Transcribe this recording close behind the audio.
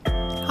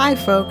Hi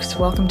folks,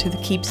 welcome to the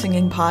Keep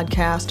Singing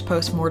Podcast,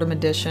 Postmortem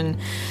Edition.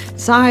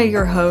 It's I,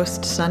 your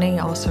host, Sunny,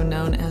 also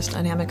known as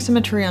Dynamic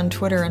Symmetry on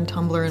Twitter and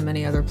Tumblr and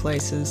many other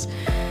places.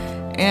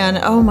 And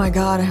oh my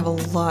god, I have a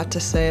lot to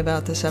say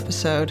about this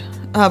episode.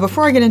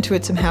 Before I get into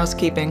it, some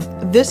housekeeping.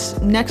 This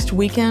next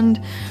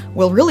weekend,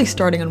 well, really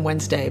starting on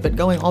Wednesday, but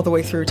going all the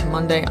way through to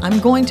Monday,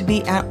 I'm going to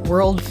be at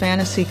World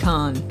Fantasy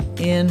Con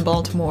in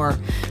Baltimore,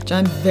 which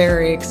I'm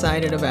very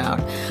excited about.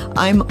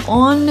 I'm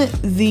on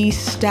the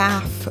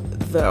staff,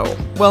 though.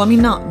 Well, I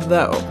mean, not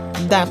though.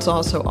 That's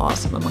also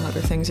awesome. Among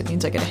other things, it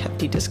means I get a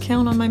hefty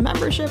discount on my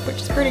membership, which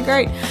is pretty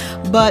great.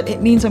 But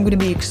it means I'm going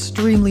to be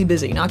extremely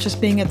busy, not just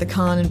being at the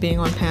con and being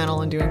on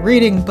panel and doing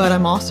reading, but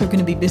I'm also going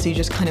to be busy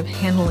just kind of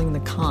handling the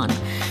con.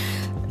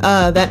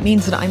 That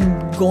means that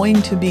I'm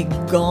going to be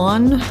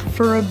gone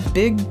for a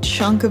big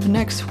chunk of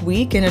next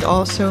week, and it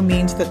also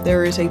means that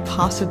there is a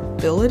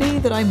possibility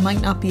that I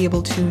might not be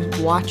able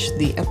to watch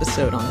the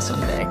episode on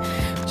Sunday.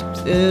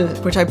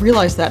 Which I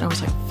realized that and I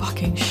was like,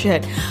 fucking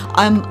shit.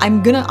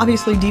 I'm gonna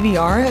obviously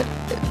DVR it.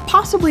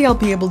 Possibly I'll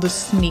be able to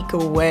sneak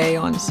away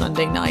on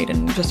Sunday night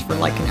and just for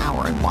like an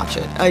hour and watch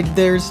it.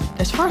 There's,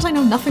 as far as I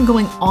know, nothing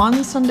going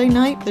on Sunday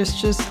night. There's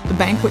just the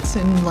banquets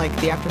in like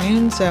the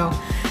afternoon, so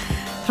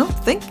I don't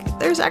think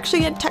there's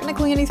actually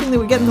technically anything that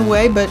would get in the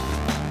way, but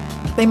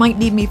they might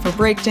need me for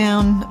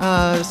breakdown.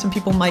 Some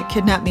people might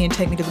kidnap me and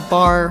take me to the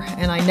bar,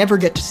 and I never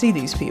get to see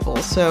these people.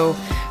 So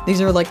these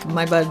are like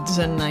my buds,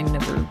 and I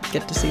never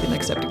get to see them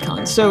except at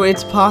cons. So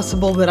it's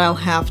possible that I'll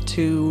have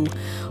to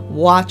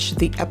watch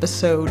the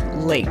episode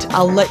late.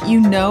 I'll let you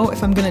know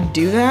if I'm gonna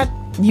do that.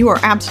 You are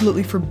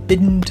absolutely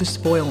forbidden to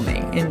spoil me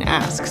in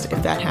asks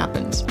if that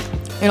happens.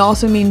 It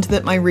also means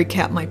that my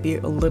recap might be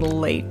a little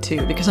late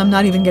too, because I'm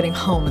not even getting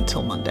home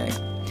until Monday.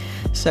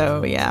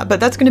 So yeah, but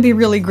that's going to be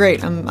really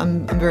great.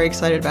 I'm very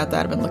excited about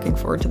that. I've been looking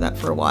forward to that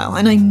for a while,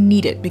 and I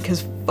need it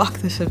because fuck,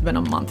 this has been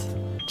a month.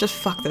 Just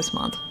fuck this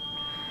month.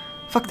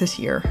 Fuck this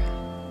year.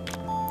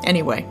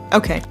 Anyway,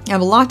 okay, I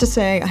have a lot to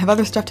say. I have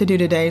other stuff to do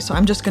today, so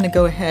I'm just going to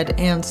go ahead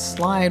and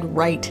slide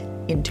right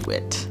into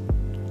it.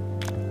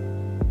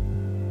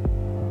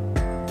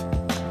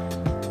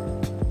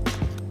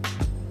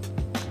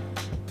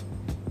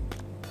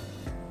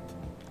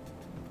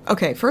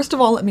 Okay, first of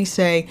all, let me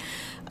say,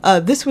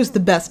 this was the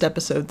best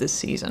episode this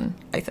season,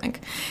 I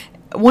think.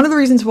 One of the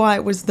reasons why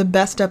it was the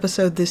best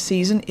episode this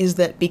season is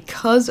that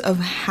because of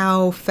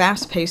how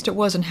fast-paced it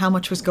was and how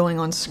much was going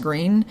on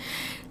screen,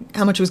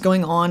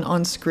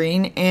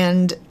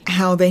 and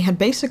how they had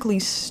basically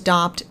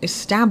stopped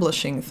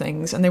establishing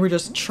things and they were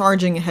just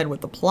charging ahead with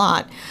the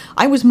plot,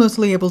 I was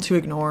mostly able to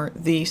ignore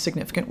the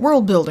significant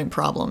world-building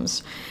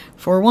problems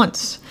for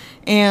once.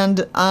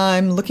 And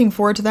I'm looking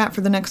forward to that for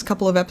the next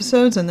couple of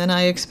episodes, and then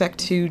I expect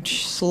to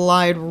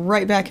slide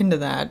right back into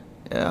that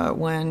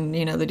when,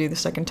 they do the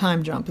second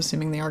time jump,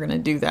 assuming they are going to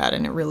do that,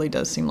 and it really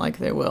does seem like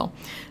they will.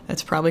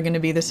 That's probably going to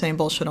be the same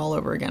bullshit all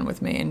over again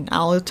with me, and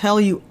I'll tell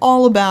you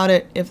all about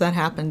it if that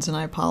happens, and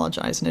I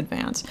apologize in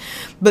advance.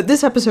 But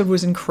this episode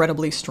was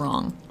incredibly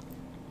strong.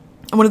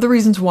 And one of the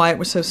reasons why it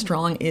was so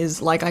strong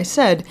is, like I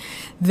said,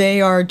 they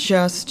are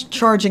just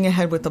charging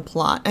ahead with the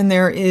plot. And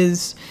there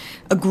is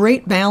a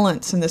great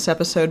balance in this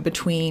episode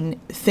between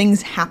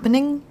things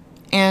happening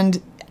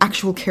and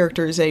actual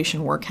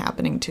characterization work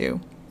happening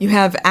too. You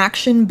have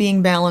action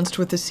being balanced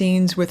with the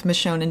scenes with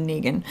Michonne and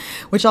Negan,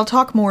 which I'll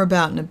talk more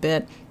about in a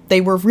bit.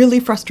 They were really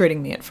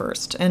frustrating me at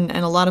first, and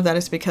a lot of that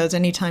is because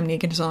anytime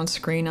Negan is on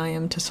screen, I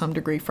am to some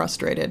degree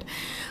frustrated.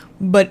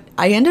 But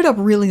I ended up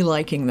really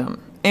liking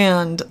them.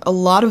 And a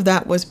lot of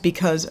that was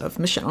because of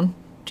Michonne,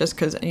 just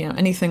because,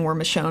 anything where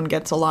Michonne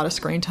gets a lot of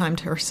screen time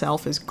to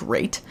herself is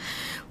great.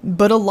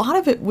 But a lot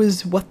of it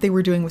was what they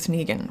were doing with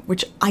Negan,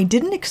 which I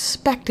didn't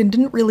expect and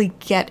didn't really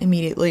get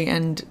immediately.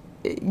 And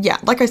yeah,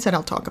 like I said,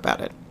 I'll talk about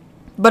it.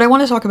 But I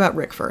want to talk about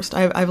Rick first.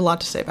 I have a lot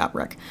to say about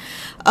Rick.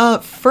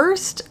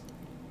 First,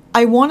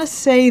 I want to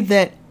say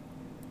that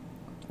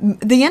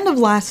the end of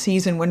last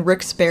season, when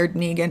Rick spared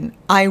Negan,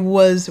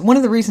 one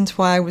of the reasons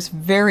why I was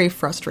very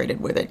frustrated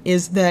with it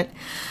is that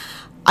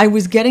I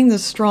was getting the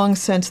strong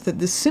sense that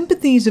the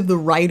sympathies of the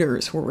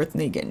writers were with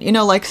Negan.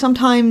 Like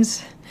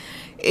sometimes,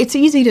 it's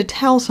easy to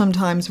tell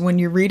sometimes when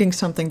you're reading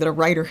something that a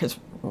writer has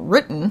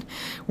written,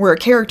 where a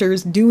character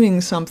is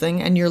doing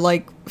something and you're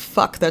like,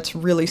 fuck, that's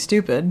really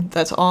stupid,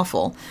 that's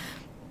awful.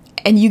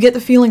 And you get the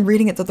feeling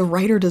reading it that the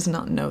writer does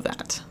not know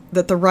that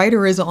the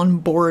writer is on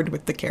board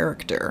with the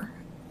character.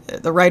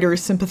 The writer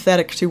is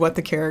sympathetic to what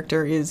the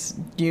character is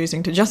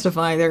using to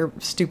justify their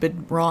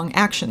stupid, wrong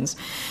actions.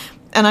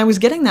 And I was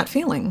getting that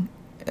feeling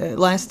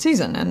last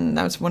season, and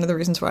that was one of the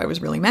reasons why I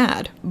was really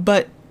mad.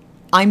 But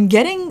I'm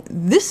getting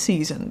this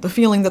season the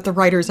feeling that the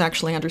writers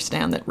actually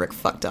understand that Rick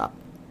fucked up.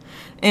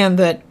 And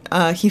that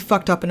he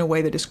fucked up in a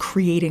way that is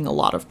creating a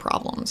lot of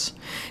problems.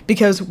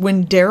 Because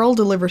when Daryl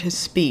delivered his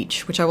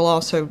speech, which I will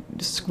also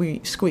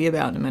squee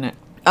about in a minute,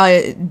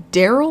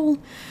 Daryl...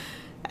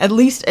 At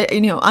least,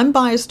 I'm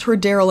biased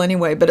toward Daryl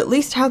anyway, but at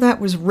least how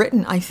that was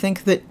written, I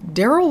think that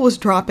Daryl was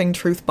dropping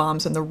truth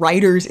bombs and the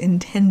writers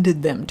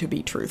intended them to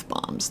be truth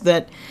bombs.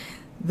 That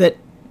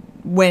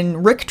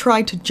when Rick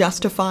tried to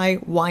justify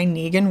why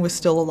Negan was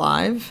still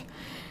alive,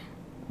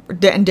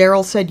 and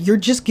Daryl said, "You're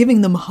just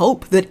giving them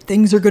hope that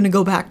things are going to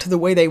go back to the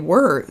way they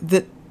were,"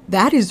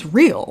 that is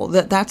real,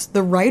 that's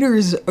the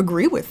writers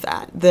agree with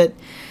that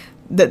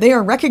they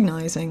are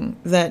recognizing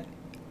that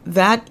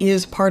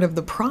is part of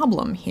the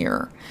problem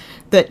here.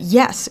 That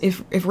yes,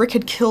 if Rick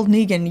had killed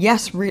Negan,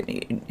 yes,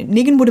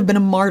 Negan would have been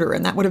a martyr,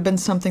 and that would have been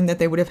something that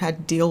they would have had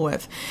to deal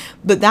with.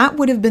 But that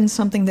would have been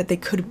something that they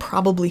could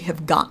probably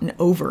have gotten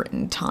over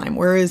in time.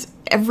 Whereas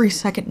every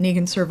second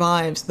Negan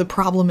survives, the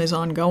problem is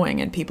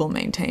ongoing, and people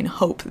maintain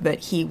hope that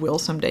he will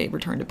someday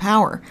return to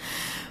power.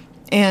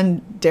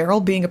 And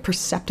Daryl, being a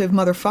perceptive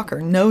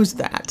motherfucker, knows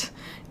that.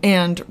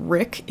 And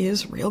Rick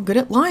is real good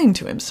at lying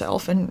to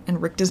himself, and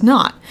Rick does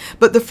not.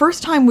 But the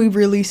first time we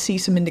really see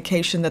some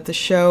indication that the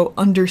show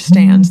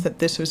understands that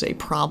this was a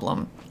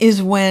problem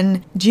is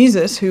when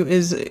Jesus, who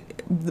is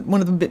one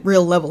of the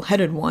real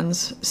level-headed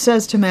ones,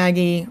 says to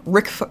Maggie,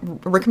 Rick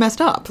messed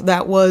up.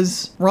 That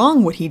was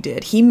wrong what he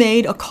did. He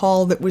made a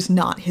call that was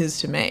not his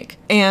to make.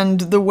 And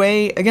the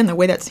way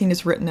that scene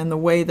is written and the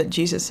way that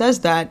Jesus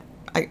says that,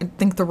 I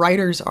think the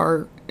writers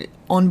are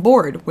on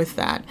board with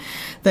that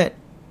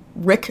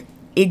Rick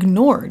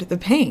ignored the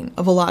pain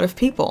of a lot of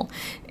people,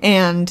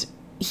 and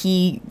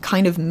he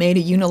kind of made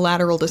a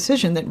unilateral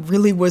decision that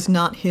really was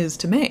not his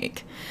to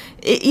make.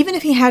 Even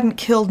if he hadn't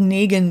killed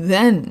Negan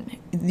then,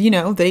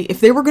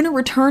 if they were going to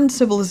return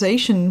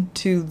civilization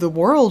to the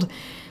world,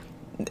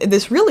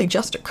 this really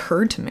just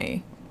occurred to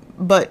me,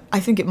 but I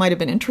think it might have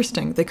been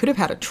interesting. They could have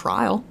had a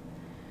trial.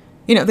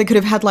 They could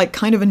have had like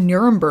kind of a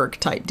Nuremberg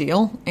type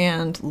deal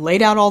and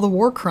laid out all the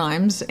war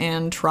crimes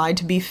and tried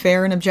to be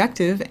fair and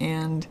objective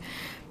and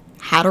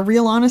had a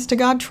real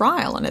honest-to-God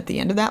trial, and at the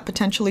end of that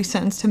potentially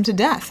sentenced him to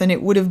death. And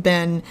it would have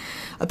been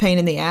a pain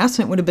in the ass,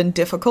 and it would have been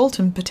difficult,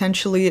 and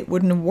potentially it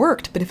wouldn't have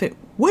worked. But if it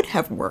would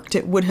have worked,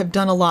 it would have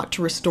done a lot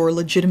to restore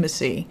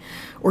legitimacy,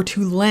 or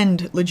to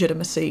lend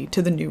legitimacy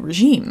to the new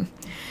regime.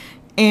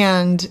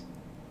 And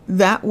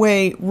that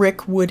way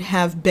Rick would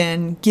have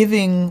been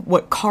giving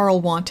what Carl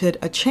wanted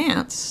a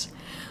chance,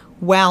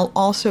 while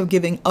also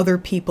giving other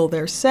people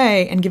their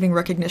say and giving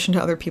recognition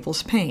to other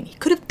people's pain. He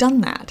could have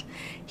done that.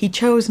 He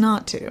chose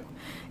not to.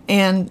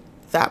 And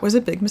that was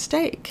a big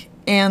mistake.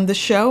 And the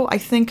show, I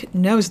think,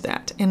 knows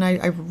that. And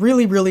I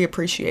really, really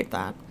appreciate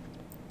that.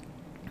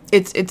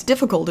 It's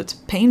difficult, it's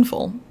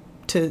painful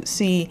to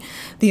see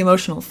the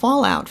emotional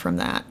fallout from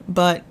that,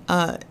 but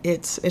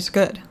it's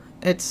good.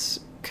 It's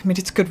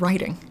good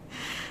writing.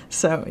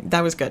 So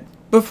that was good.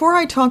 Before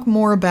I talk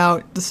more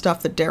about the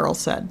stuff that Daryl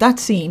said, that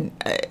scene,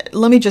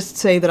 let me just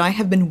say that I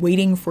have been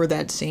waiting for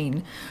that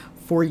scene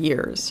for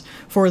years.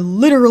 For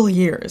literal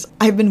years.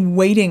 I've been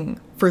waiting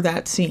for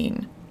that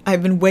scene.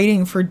 I've been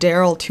waiting for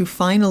Daryl to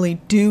finally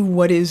do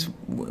what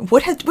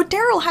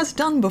Daryl has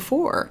done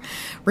before.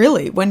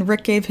 Really, when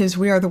Rick gave his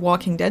 "We Are the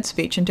Walking Dead"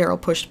 speech and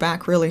Daryl pushed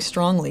back really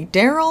strongly.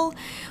 Daryl,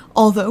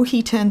 although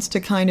he tends to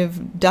kind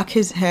of duck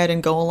his head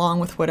and go along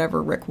with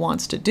whatever Rick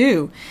wants to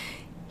do,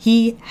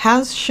 he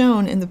has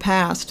shown in the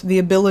past the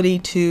ability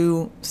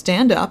to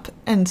stand up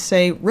and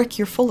say, "Rick,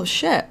 you're full of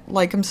shit.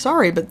 Like, I'm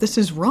sorry, but this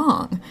is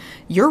wrong.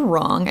 You're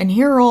wrong, and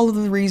here are all of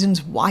the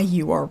reasons why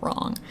you are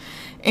wrong."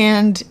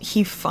 And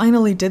he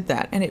finally did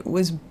that, and it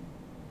was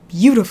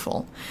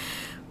beautiful.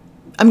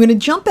 I'm going to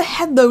jump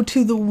ahead, though,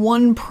 to the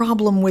one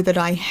problem with it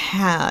I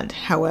had,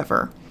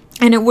 however.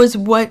 And it was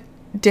what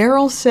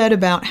Daryl said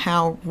about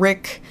how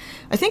Rick...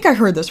 I think I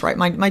heard this right.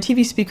 My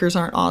TV speakers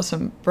aren't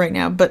awesome right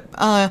now, but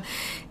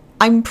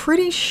I'm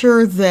pretty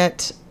sure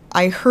that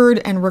I heard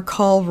and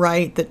recall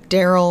right that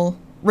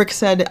Rick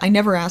said, "I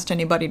never asked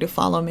anybody to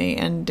follow me,"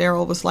 and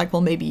Daryl was like,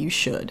 "Well, maybe you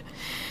should."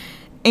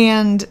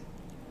 And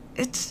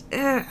it's,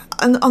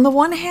 on the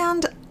one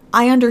hand,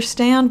 I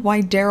understand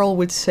why Daryl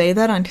would say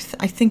that. I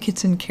think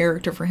it's in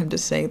character for him to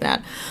say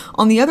that.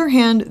 On the other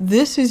hand,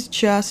 this is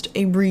just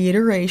a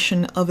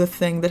reiteration of a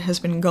thing that has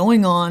been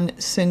going on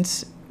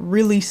since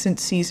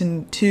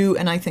season 2,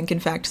 and I think, in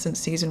fact, since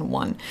season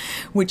 1,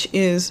 which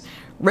is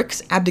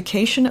Rick's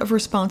abdication of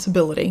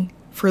responsibility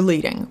for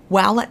leading,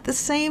 while at the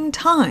same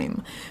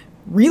time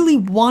really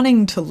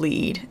wanting to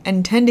lead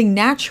and tending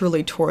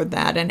naturally toward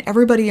that, and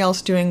everybody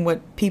else doing what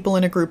people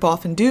in a group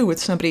often do with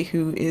somebody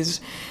who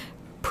is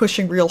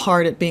pushing real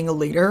hard at being a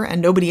leader,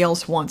 and nobody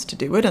else wants to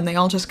do it, and they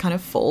all just kind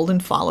of fold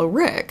and follow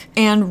Rick.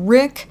 And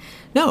Rick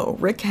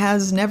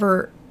has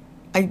never...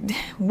 I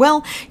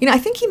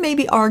think he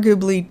maybe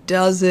arguably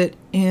does it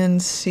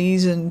in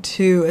season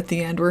 2 at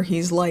the end, where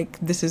he's like,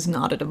 "This is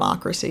not a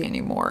democracy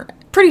anymore."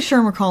 Pretty sure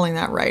I'm recalling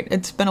that right.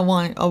 It's been a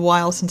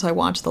while since I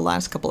watched the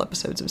last couple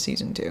episodes of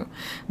season 2.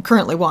 I'm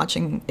currently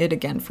watching it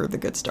again for the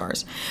good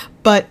stars.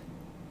 But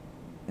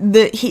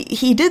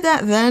he did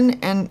that then,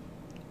 and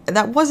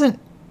that wasn't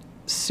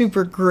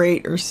super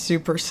great or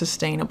super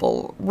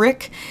sustainable.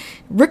 Rick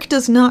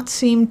does not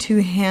seem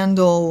to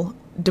handle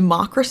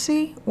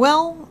democracy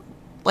well.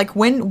 Like,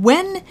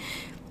 when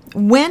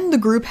the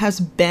group has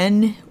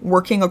been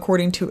working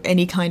according to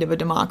any kind of a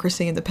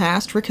democracy in the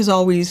past, Rick has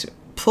always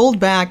pulled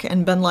back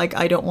and been like,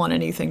 "I don't want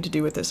anything to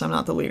do with this. I'm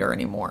not the leader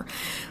anymore."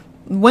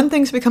 When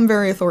things become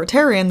very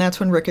authoritarian, that's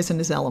when Rick is in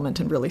his element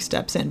and really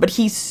steps in. But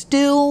he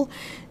still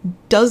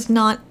does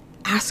not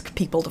ask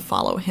people to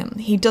follow him.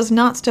 He does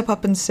not step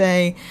up and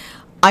say,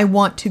 I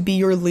want to be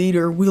your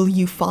leader, will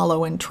you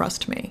follow and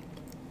trust me?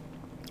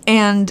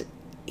 And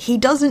he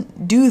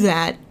doesn't do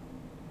that.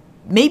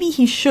 Maybe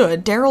he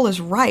should. Daryl is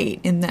right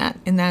in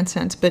that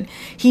sense, but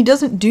he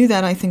doesn't do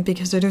that, I think,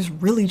 because it is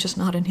really just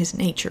not in his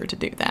nature to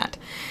do that.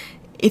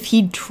 If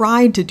he'd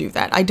tried to do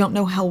that, I don't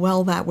know how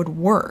well that would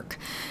work.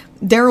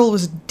 Daryl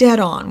was dead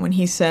on when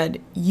he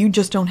said, you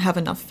just don't have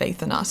enough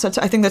faith in us.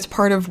 I think that's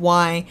part of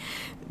why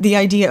the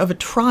idea of a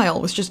trial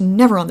was just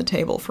never on the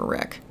table for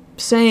Rick.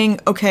 Saying,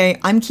 okay,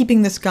 I'm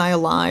keeping this guy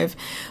alive,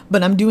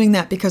 but I'm doing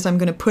that because I'm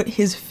going to put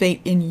his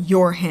fate in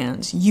your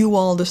hands. You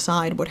all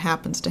decide what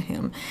happens to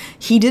him.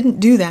 He didn't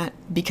do that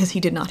because he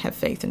did not have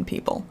faith in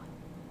people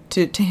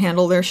to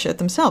handle their shit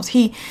themselves.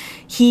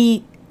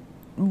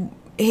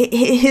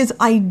 His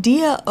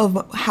idea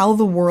of how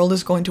the world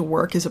is going to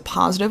work is a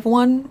positive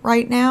one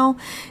right now.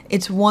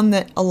 It's one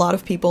that a lot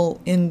of people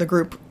in the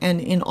group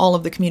and in all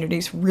of the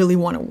communities really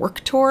want to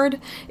work toward.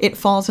 It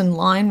falls in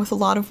line with a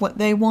lot of what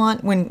they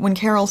want. When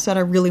Carol said,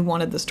 I really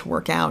wanted this to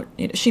work out,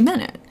 she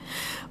meant it.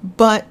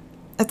 But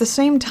at the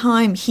same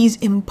time, he's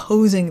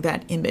imposing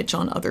that image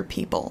on other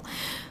people.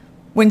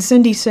 When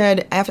Cindy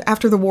said,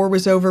 after the war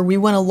was over, we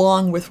went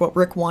along with what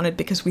Rick wanted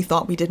because we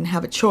thought we didn't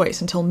have a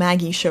choice until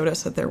Maggie showed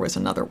us that there was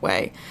another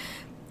way.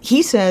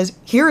 He says,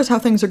 here is how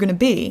things are going to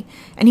be,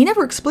 and he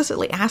never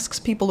explicitly asks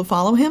people to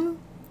follow him,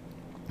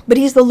 but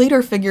he's the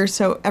leader figure,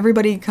 so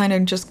everybody kind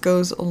of just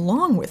goes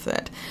along with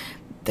it.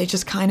 They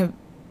just kind of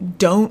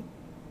don't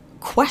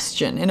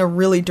question in a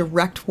really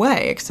direct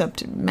way,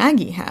 except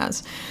Maggie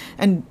has,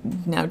 and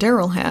now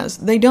Daryl has.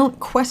 They don't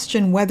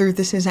question whether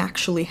this is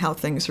actually how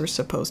things are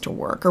supposed to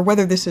work, or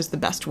whether this is the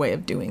best way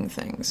of doing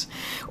things.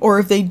 Or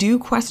if they do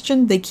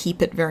question, they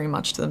keep it very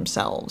much to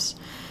themselves.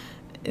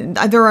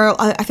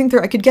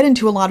 I could get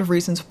into a lot of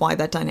reasons why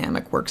that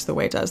dynamic works the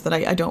way it does that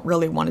I don't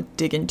really want to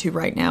dig into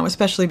right now,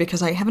 especially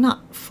because I have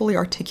not fully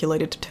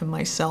articulated to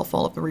myself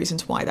all of the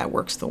reasons why that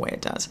works the way it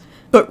does.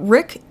 But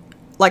Rick,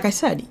 like I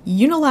said,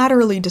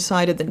 unilaterally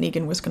decided that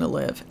Negan was going to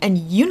live, and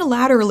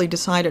unilaterally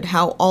decided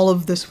how all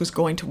of this was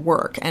going to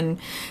work, and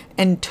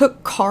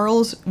took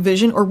Carl's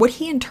vision, or what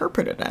he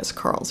interpreted as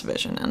Carl's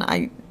vision. And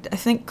I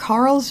think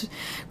Carl's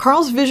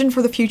vision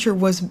for the future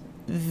was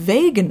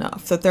vague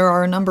enough that there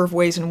are a number of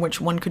ways in which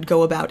one could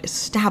go about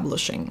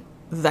establishing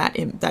that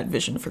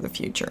vision for the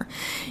future.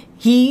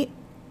 He,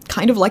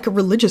 kind of like a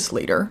religious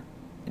leader,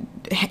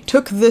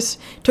 took this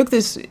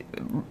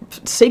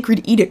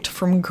sacred edict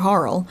from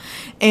Carl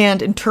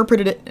and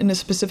interpreted it in a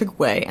specific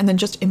way, and then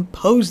just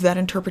imposed that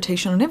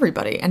interpretation on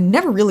everybody and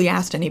never really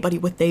asked anybody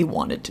what they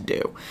wanted to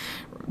do.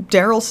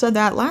 Daryl said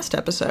that last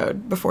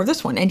episode before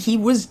this one, and he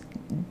was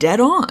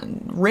dead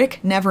on. Rick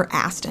never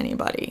asked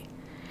anybody.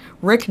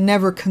 Rick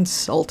never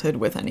consulted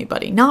with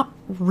anybody. Not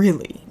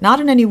really. Not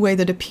in any way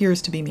that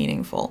appears to be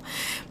meaningful.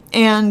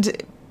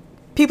 And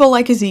people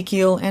like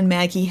Ezekiel and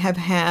Maggie have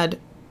had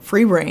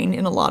free reign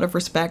in a lot of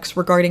respects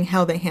regarding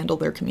how they handle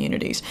their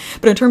communities.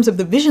 But in terms of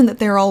the vision that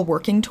they're all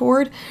working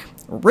toward,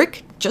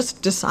 Rick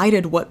just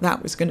decided what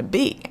that was going to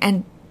be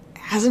and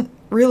hasn't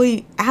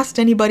really asked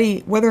anybody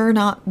whether or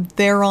not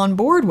they're on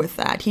board with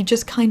that. He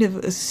just kind of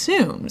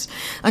assumes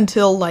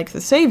until, like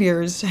the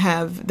Saviors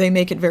have, they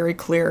make it very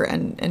clear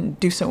and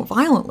do so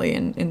violently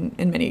in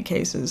many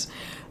cases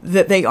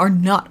that they are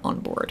not on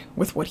board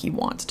with what he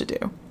wants to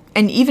do.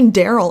 And even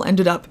Daryl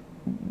ended up,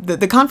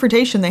 the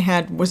confrontation they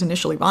had was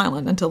initially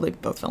violent until they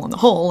both fell in the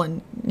hole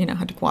and,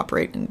 had to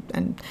cooperate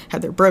and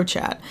had their bro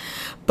chat.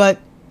 But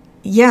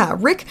yeah,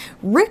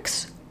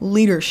 Rick's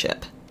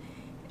leadership,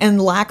 and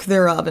lack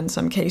thereof in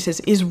some cases,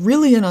 is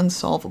really an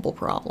unsolvable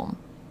problem.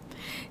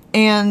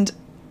 And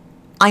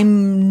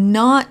I'm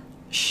not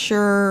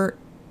sure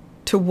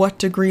to what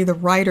degree the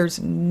writers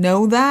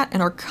know that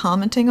and are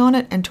commenting on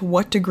it, and to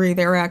what degree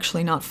they're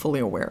actually not fully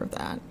aware of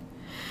that.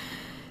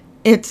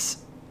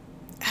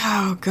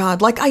 Oh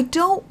God, I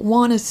don't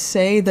want to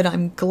say that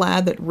I'm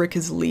glad that Rick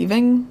is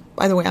leaving.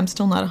 By the way, I'm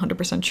still not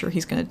 100% sure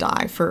he's going to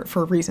die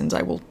for reasons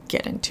I will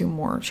get into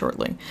more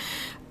shortly.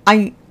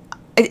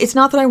 It's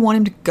not that I want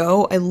him to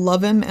go. I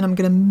love him and I'm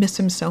going to miss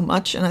him so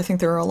much, and I think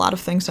there are a lot of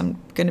things I'm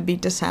going to be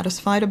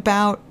dissatisfied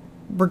about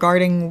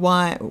regarding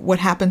what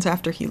happens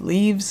after he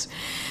leaves.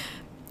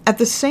 At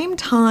the same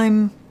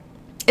time,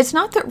 it's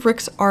not that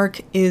Rick's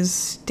arc is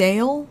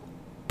stale,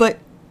 but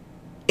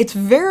it's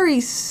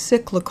very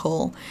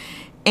cyclical.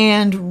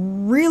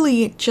 And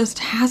really, it just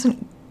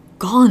hasn't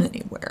gone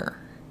anywhere.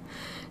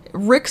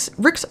 Rick's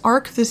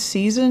arc this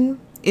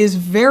season is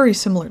very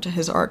similar to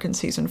his arc in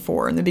season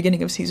 4, in the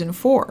beginning of season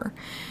 4.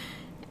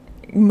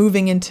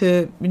 Moving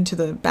into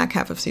the back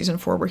half of season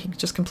 4, where he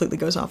just completely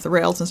goes off the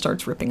rails and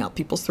starts ripping out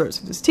people's throats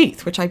with his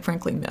teeth, which I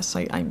frankly miss.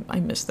 I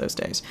miss those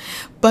days.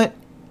 But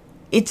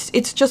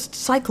it's just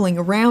cycling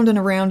around and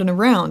around and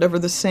around over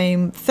the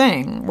same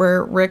thing,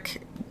 where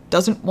Rick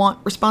doesn't want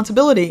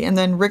responsibility, and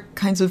then Rick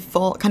kind of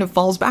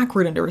falls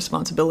backward into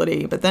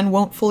responsibility, but then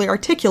won't fully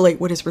articulate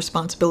what his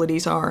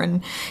responsibilities are,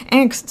 and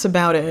angsts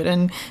about it,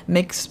 and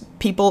makes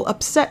people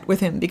upset with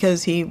him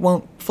because he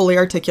won't fully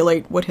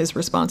articulate what his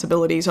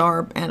responsibilities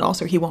are, and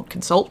also he won't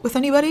consult with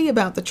anybody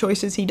about the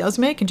choices he does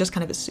make, and just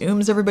kind of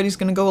assumes everybody's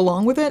going to go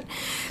along with it.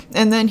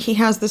 And then he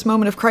has this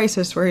moment of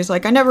crisis where he's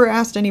like, I never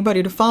asked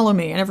anybody to follow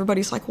me, and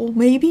everybody's like, well,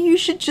 maybe you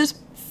should just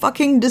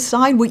fucking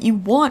decide what you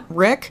want,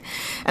 Rick.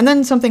 And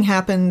then something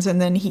happens, and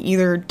then he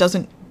either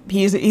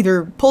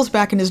pulls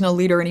back and isn't a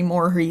leader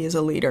anymore, or he is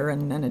a leader,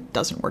 and then it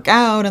doesn't work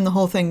out, and the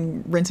whole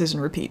thing rinses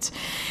and repeats.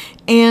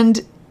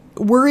 And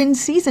we're in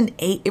season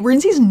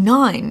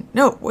 9.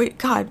 No, wait,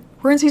 God,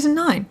 we're in season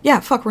 9. Yeah,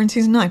 fuck, we're in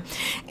season 9.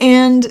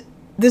 And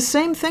the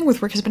same thing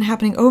with Rick has been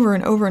happening over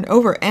and over and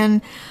over,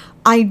 and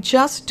I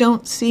just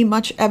don't see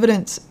much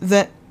evidence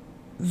that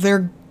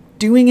they're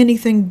doing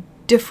anything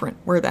different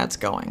where that's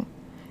going.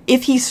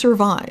 If he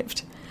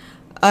survived,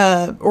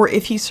 or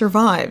if he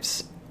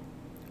survives,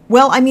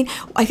 well, I mean,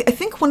 I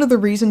think one of the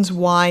reasons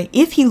why,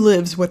 if he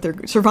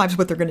survives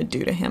what they're going to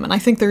do to him, and I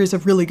think there is a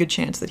really good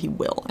chance that he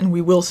will, and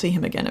we will see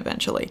him again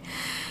eventually,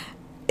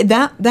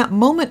 that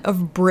moment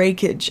of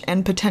breakage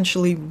and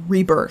potentially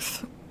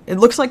rebirth, it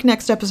looks like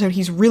next episode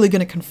he's really going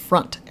to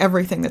confront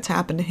everything that's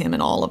happened to him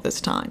in all of this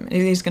time.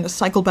 He's going to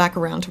cycle back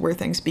around to where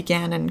things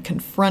began and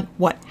confront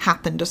what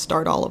happened to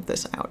start all of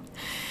this out.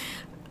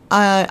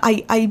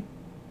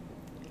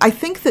 I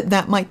think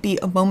that might be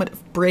a moment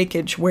of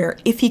breakage where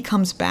if he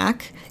comes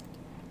back,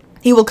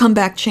 he will come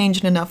back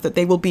changed enough that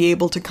they will be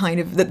able to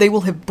that they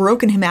will have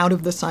broken him out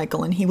of the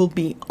cycle and he will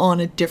be on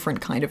a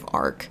different kind of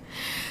arc.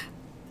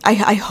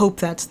 I hope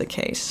that's the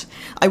case.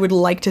 I would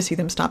like to see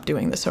them stop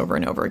doing this over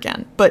and over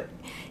again. But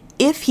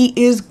if he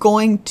is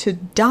going to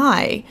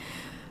die,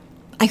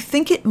 I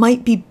think it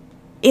might be,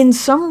 in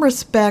some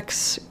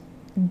respects,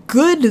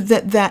 good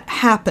that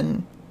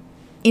happen.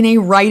 In a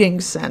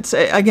writing sense.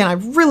 Again, I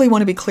really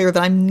want to be clear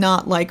that I'm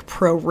not like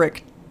pro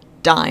Rick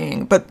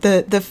dying, but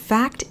the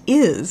fact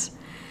is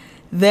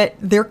that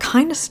they're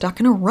kind of stuck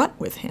in a rut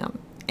with him.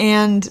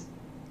 And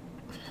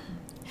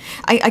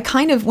I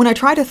kind of, when I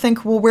try to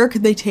think, well, where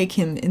could they take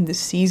him in this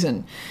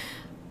season?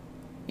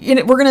 You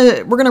know, we're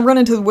gonna run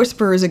into the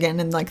Whisperers again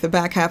in like the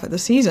back half of the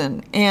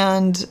season,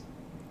 and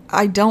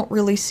I don't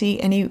really see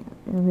any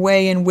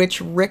way in which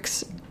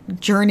Rick's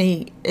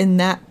journey in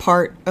that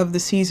part of the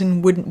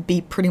season wouldn't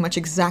be pretty much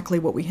exactly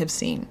what we have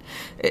seen.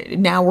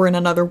 Now we're in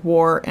another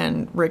war,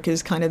 and Rick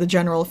is kind of the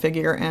general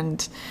figure,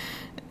 and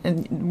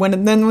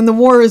when the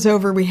war is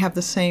over, we have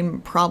the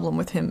same problem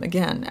with him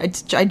again.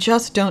 I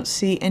just don't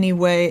see any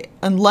way,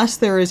 unless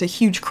there is a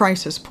huge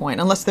crisis point,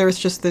 unless there is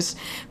just this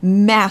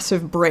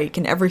massive break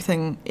in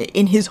everything,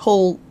 in his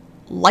whole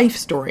life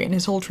story, in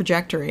his whole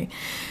trajectory.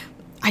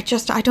 I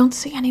don't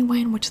see any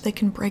way in which they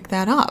can break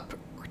that up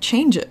or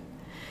change it.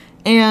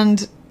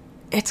 And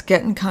it's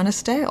getting kind of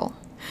stale.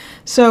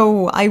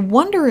 So I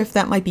wonder if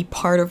that might be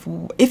part of,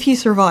 if he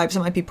survives, it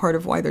might be part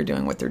of why they're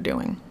doing what they're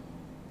doing.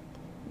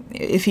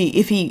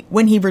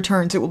 When he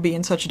returns, it will be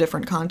in such a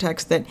different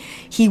context that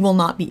he will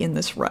not be in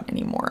this rut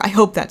anymore. I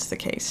hope that's the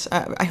case.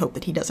 I hope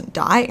that he doesn't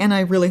die, and I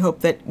really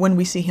hope that when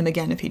we see him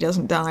again, if he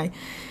doesn't die,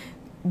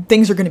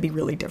 things are going to be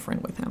really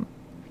different with him.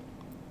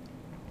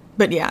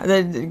 But yeah,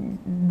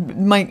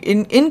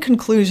 in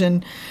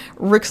conclusion,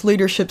 Rick's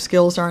leadership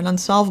skills are an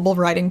unsolvable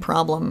writing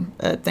problem.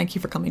 Thank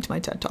you for coming to my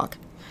TED Talk.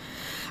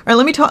 All right,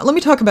 let me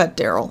talk about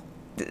Daryl.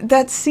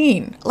 That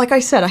scene, like I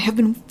said, I have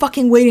been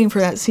fucking waiting for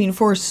that scene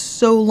for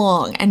so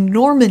long, and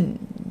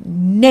Norman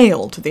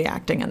nailed the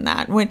acting in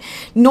that. When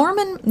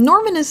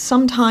Norman is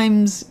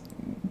sometimes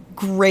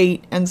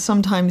great, and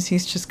sometimes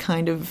he's just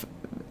kind of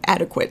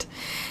adequate.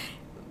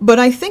 But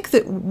I think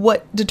that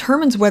what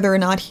determines whether or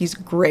not he's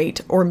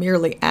great or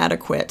merely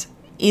adequate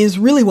is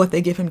really what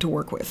they give him to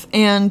work with.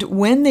 And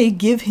when they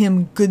give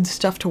him good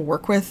stuff to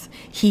work with,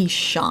 he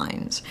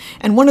shines.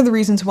 And one of the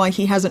reasons why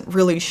he hasn't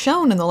really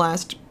shown in the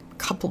last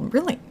couple,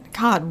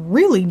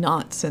 really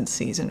not since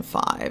season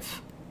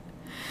 5.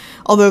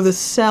 Although The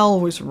Cell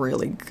was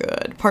really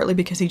good, partly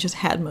because he just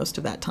had most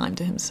of that time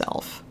to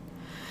himself.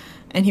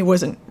 And he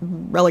wasn't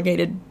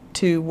relegated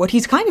to what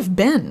he's kind of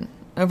been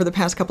over the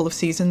past couple of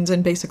seasons,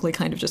 and basically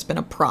kind of just been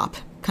a prop,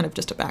 kind of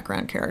just a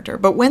background character.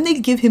 But when they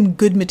give him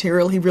good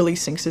material, he really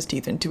sinks his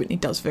teeth into it, and he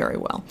does very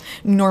well.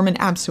 Norman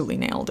absolutely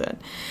nailed it.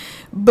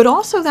 But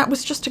also, that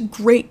was just a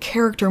great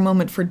character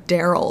moment for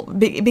Daryl,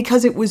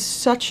 because it was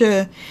such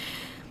a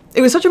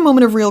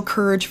moment of real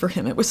courage for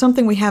him. It was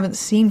something we haven't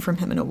seen from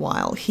him in a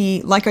while.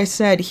 He, like I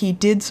said, he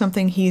did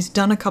something he's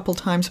done a couple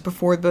times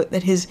before, but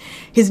that his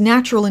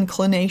natural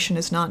inclination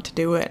is not to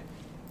do it.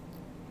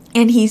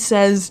 And he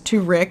says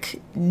to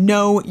Rick,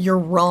 no, you're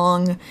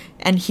wrong,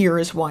 and here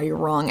is why you're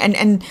wrong.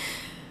 And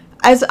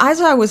as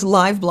I was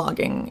live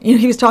blogging,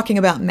 he was talking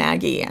about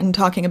Maggie and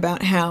talking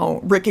about how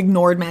Rick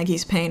ignored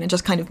Maggie's pain and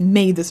just kind of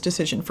made this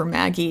decision for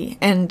Maggie,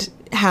 and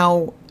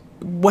how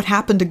what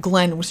happened to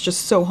Glenn was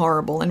just so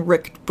horrible, and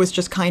Rick was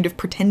just kind of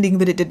pretending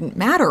that it didn't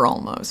matter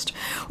almost,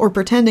 or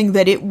pretending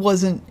that it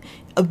wasn't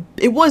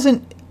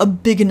a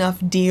big enough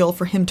deal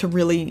for him to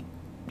really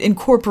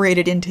incorporate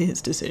it into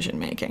his decision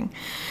making.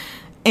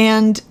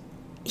 And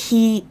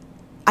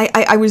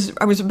I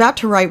was about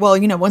to write, well,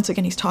 once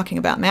again, he's talking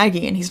about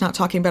Maggie and he's not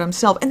talking about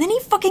himself. And then he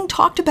fucking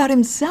talked about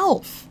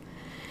himself.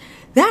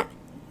 That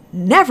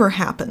never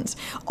happens.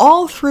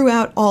 All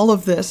throughout all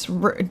of this,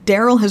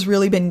 Daryl has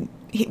really been,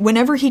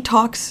 whenever he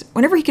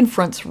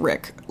confronts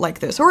Rick like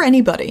this, or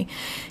anybody,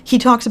 he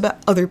talks about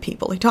other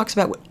people. He talks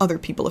about what other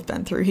people have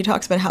been through. He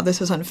talks about how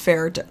this is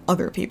unfair to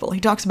other people. He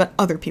talks about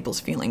other people's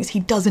feelings. He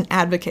doesn't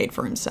advocate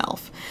for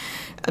himself.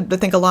 I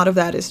think a lot of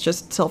that is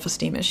just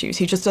self-esteem issues.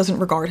 He just doesn't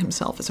regard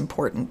himself as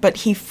important. But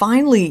he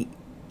finally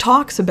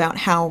talks about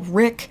how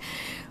Rick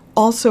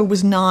also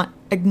was not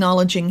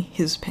acknowledging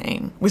his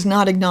pain, was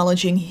not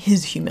acknowledging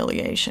his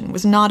humiliation,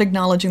 was not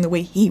acknowledging the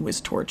way he was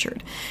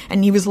tortured.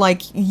 And he was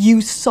like,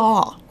 you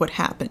saw what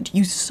happened.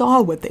 You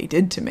saw what they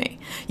did to me.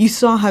 You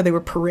saw how they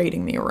were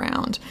parading me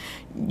around.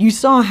 You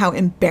saw how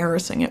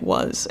embarrassing it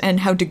was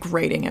and how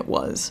degrading it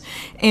was.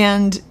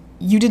 And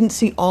you didn't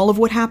see all of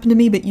what happened to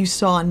me, but you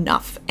saw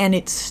enough, and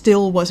it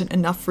still wasn't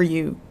enough for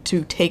you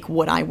to take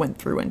what I went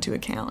through into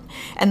account.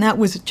 And that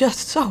was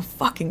just so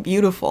fucking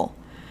beautiful.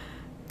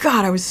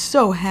 God, I was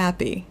so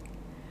happy.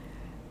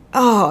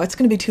 Oh, it's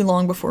going to be too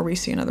long before we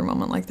see another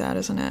moment like that,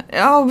 isn't it?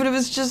 Oh, but it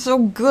was just so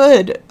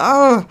good.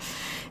 Oh,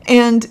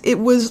 and it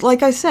was,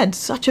 like I said,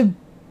 such a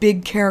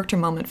big character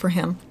moment for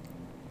him.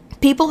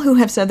 People who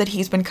have said that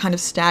he's been kind of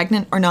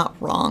stagnant are not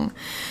wrong.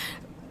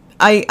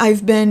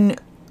 I've been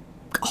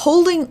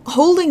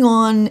holding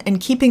on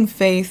and keeping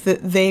faith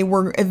that they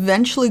were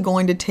eventually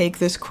going to take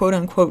this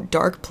quote-unquote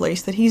dark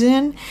place that he's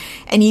in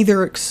and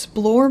either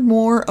explore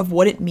more of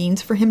what it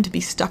means for him to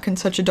be stuck in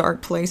such a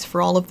dark place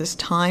for all of this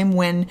time,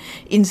 when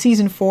in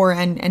season 4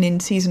 and in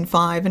season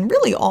 5 and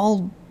really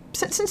all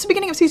since the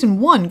beginning of season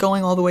 1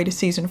 going all the way to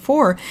season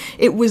 4,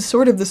 it was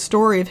sort of the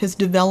story of his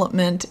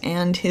development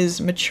and his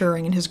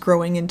maturing and his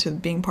growing into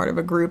being part of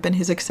a group and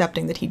his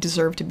accepting that he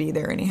deserved to be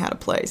there and he had a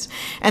place.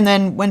 And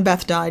then when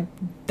Beth died,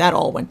 that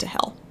all went to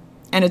hell.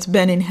 And it's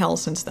been in hell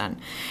since then.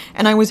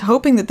 And I was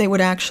hoping that they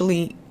would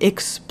actually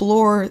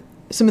explore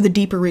some of the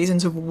deeper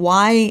reasons of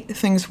why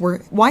things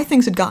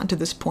had gotten to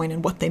this point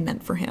and what they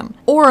meant for him.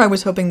 Or I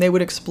was hoping they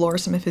would explore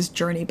some of his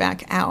journey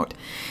back out.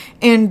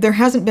 And there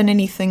hasn't been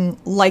anything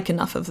like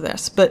enough of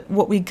this, but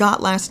what we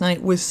got last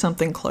night was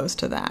something close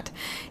to that.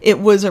 It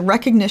was a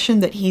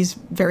recognition that he's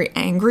very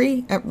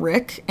angry at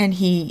Rick, and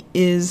he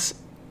is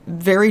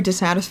very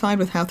dissatisfied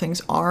with how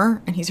things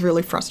are, and he's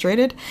really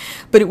frustrated.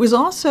 But it was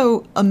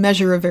also a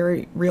measure of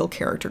very real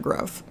character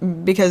growth,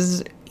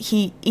 because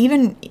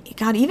even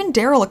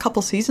Daryl a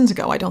couple seasons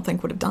ago, I don't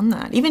think would have done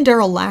that. Even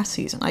Daryl last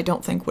season, I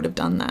don't think would have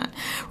done that.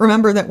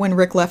 Remember that when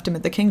Rick left him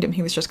at the Kingdom,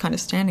 he was just kind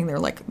of standing there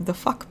like, the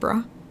fuck,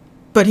 bruh?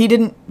 But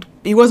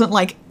he wasn't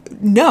like,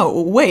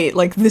 no, wait,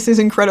 like, this is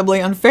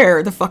incredibly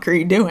unfair. The fuck are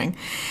you doing?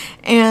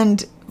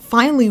 And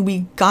finally,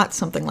 we got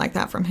something like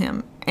that from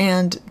him.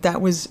 And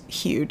that was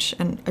huge.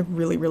 And I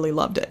really, really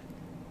loved it.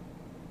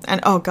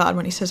 And oh God,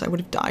 when he says, I would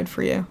have died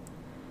for you.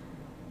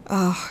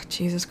 Oh,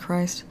 Jesus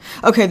Christ.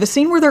 Okay, the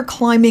scene where they're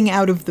climbing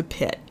out of the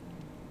pit.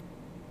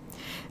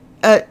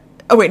 Oh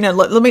wait, no,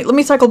 let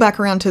me cycle back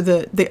around to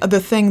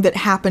the thing that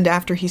happened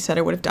after he said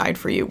I would have died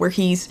for you, where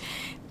he's...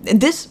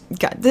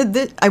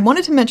 I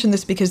wanted to mention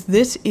this because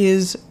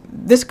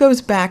this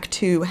goes back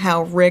to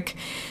how Rick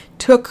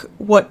took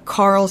what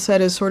Carl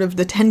said as sort of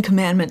the 10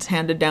 Commandments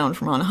handed down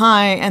from on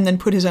high and then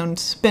put his own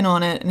spin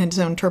on it and his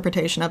own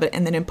interpretation of it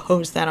and then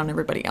imposed that on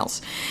everybody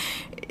else.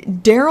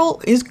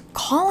 Daryl is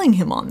calling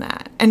him on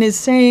that and is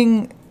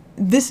saying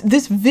this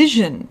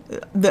vision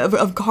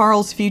of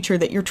Carl's future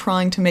that you're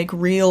trying to make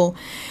real,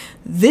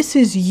 this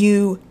is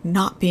you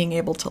not being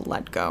able to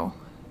let go.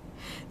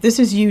 This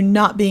is you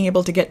not being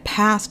able to get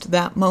past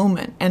that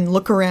moment and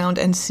look around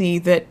and see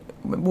that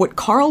what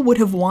Carl would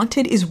have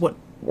wanted is what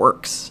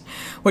works.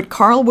 What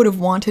Carl would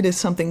have wanted is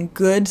something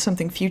good,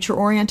 something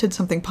future-oriented,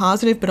 something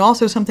positive, but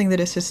also something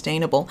that is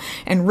sustainable.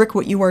 And Rick,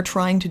 what you are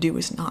trying to do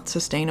is not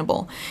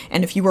sustainable.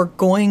 And if you are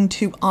going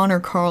to honor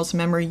Carl's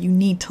memory, you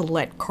need to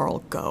let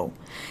Carl go.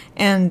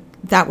 And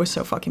that was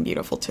so fucking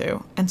beautiful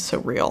too, and so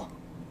real,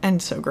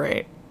 and so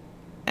great.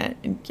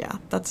 And yeah,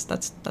 that's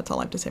all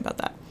I have to say about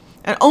that.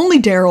 And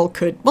only Daryl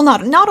could, well,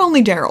 not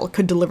only Daryl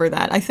could deliver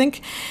that. I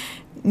think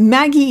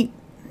Maggie,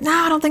 no,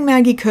 I don't think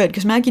Maggie could,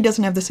 because Maggie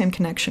doesn't have the same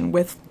connection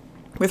with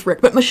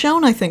Rick. But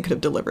Michonne, I think, could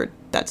have delivered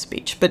that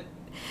speech. But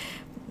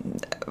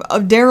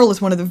Daryl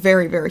is one of the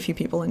very, very few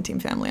people in Team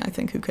Family, I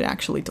think, who could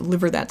actually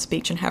deliver that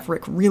speech and have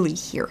Rick really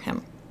hear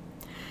him.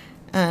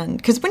 And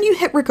because when you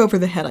hit Rick over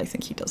the head, I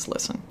think he does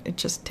listen. It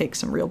just takes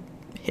some real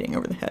hitting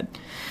over the head.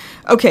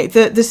 Okay,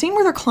 the scene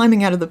where they're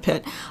climbing out of the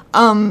pit.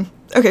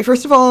 Okay,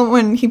 first of all,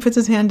 when he puts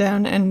his hand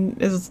down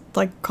and is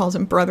like calls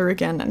him brother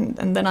again,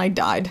 and then I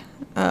died,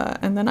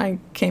 and then I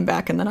came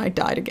back, and then I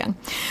died again.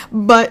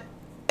 But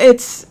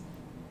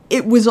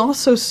it was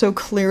also so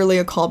clearly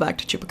a callback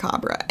to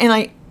Chupacabra, and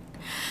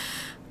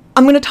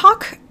I'm going to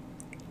talk.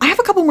 I have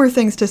a couple more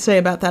things to say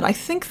about that. I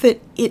think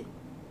that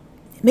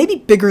maybe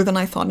bigger than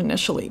I thought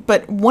initially.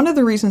 But one of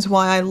the reasons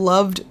why I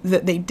loved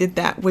that they did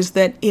that was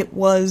that it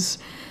was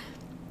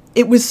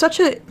such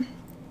a...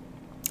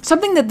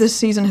 Something that this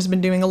season has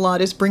been doing a lot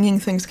is bringing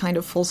things kind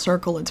of full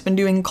circle. It's been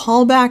doing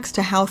callbacks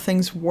to how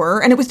things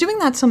were, and it was doing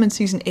that some in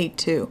season 8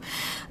 too.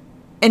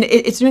 And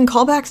it's doing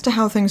callbacks to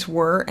how things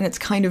were, and it's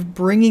kind of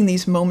bringing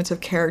these moments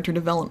of character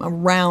development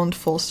around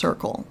full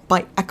circle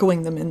by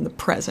echoing them in the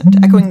present,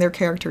 echoing their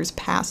characters'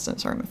 pasts.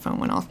 Sorry, my phone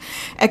went off.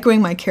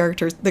 Echoing the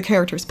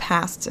characters'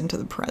 pasts into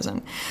the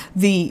present.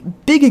 The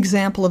big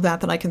example of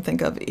that I can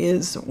think of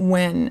is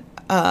when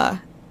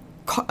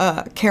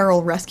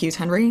Carol rescues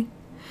Henry,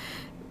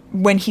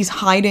 when he's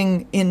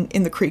hiding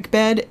in the creek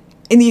bed,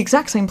 in the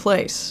exact same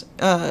place,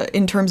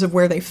 in terms of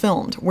where they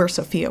filmed, where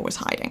Sophia was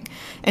hiding.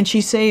 And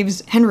she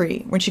saves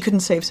Henry when she couldn't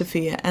save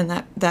Sophia, and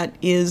that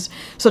is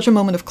such a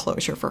moment of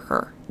closure for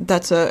her.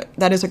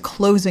 That is a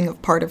closing of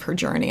part of her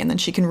journey, and then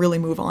she can really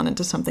move on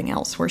into something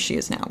else where she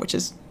is now, which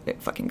is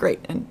fucking great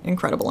and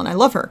incredible, and I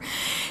love her.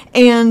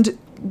 And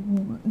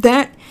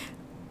that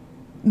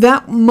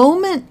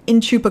moment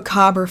in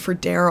Chupacabra for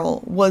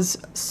Daryl was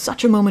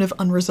such a moment of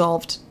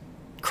unresolved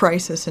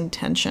crisis and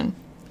tension.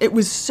 It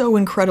was so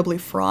incredibly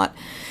fraught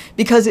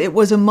because it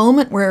was a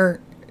moment where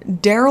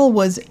Daryl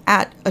was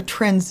at a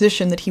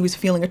transition that he was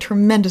feeling a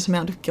tremendous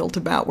amount of guilt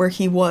about, where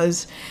he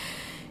was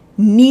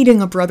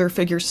needing a brother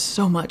figure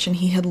so much, and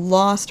he had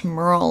lost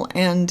Merle,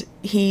 and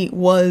he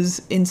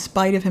was, in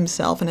spite of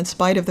himself and in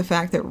spite of the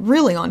fact that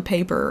really on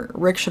paper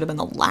Rick should have been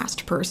the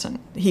last person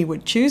he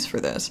would choose for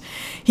this,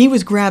 he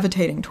was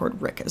gravitating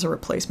toward Rick as a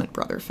replacement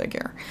brother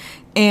figure.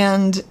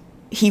 And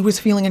he was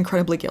feeling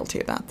incredibly guilty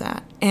about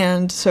that.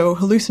 And so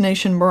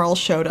Hallucination Merle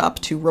showed up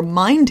to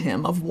remind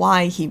him of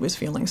why he was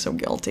feeling so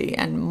guilty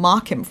and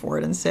mock him for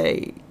it and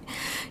say,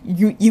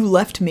 you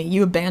left me,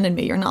 you abandoned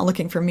me, you're not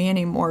looking for me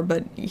anymore,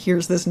 but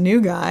here's this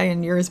new guy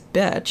and you're his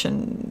bitch.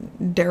 And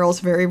Daryl's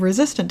very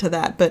resistant to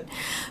that. But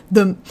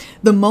the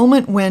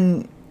moment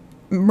when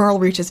Merle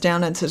reaches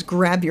down and says,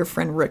 grab your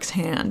friend Rick's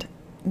hand,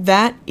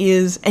 that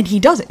is, and he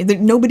does it.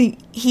 Nobody,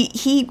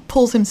 he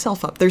pulls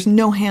himself up. There's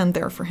no hand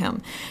there for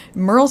him.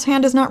 Merle's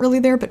hand is not really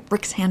there, but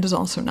Rick's hand is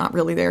also not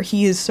really there.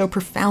 He is so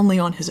profoundly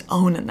on his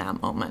own in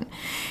that moment.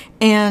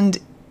 And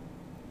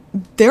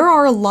there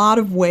are a lot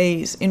of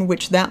ways in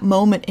which that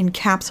moment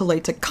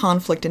encapsulates a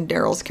conflict in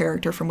Daryl's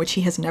character from which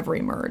he has never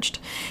emerged.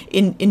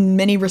 In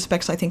many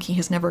respects, I think he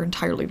has never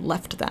entirely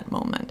left that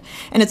moment.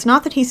 And it's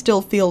not that he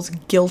still feels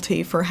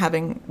guilty for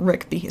having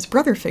Rick be his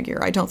brother figure.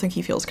 I don't think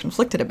he feels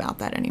conflicted about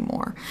that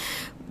anymore.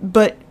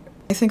 But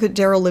I think that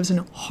Daryl lives in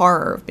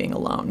horror of being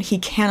alone. He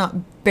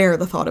cannot bear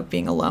the thought of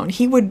being alone.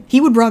 He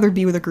would rather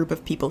be with a group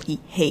of people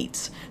he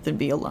hates than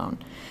be alone.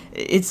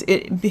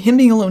 Him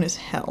being alone is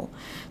hell.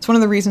 It's one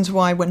of the reasons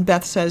why when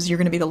Beth says you're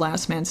going to be the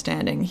last man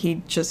standing,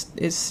 he just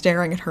is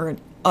staring at her in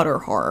utter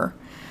horror.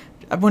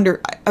 I've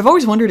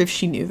always wondered if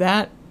she knew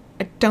that.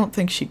 I don't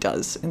think she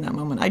does in that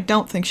moment. I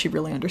don't think she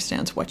really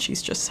understands what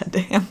she's just said to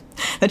him.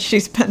 That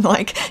she's been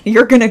like,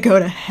 you're going to go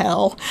to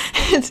hell.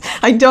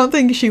 I don't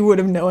think she would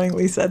have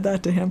knowingly said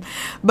that to him.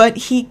 But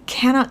he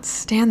cannot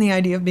stand the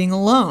idea of being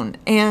alone.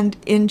 And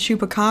in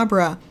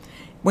Chupacabra,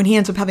 when he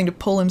ends up having to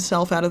pull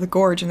himself out of the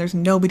gorge and there's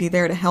nobody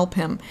there to help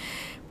him,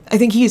 I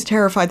think he is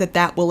terrified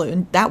that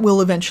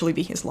will eventually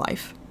be his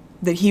life.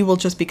 That he will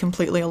just be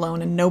completely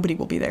alone and nobody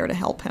will be there to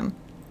help him.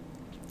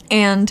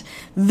 And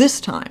this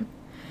time,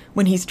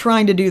 when he's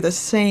trying to do the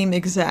same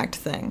exact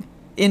thing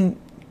in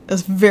a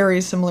very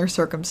similar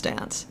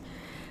circumstance,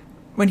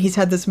 when he's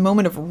had this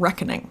moment of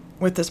reckoning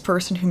with this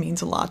person who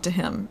means a lot to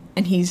him,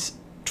 and he's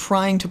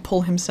trying to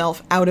pull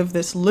himself out of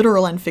this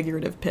literal and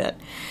figurative pit,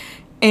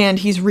 and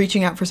he's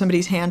reaching out for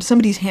somebody's hand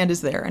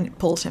is there and it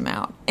pulls him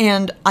out.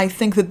 And I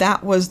think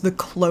that was the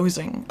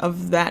closing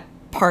of that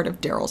part of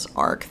Daryl's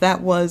arc.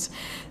 That was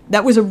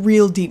a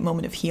real deep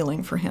moment of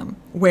healing for him,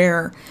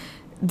 where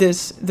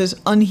this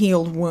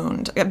unhealed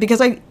wound,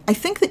 because I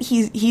think that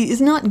he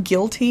is not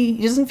guilty.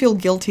 He doesn't feel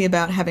guilty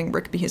about having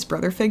Rick be his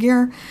brother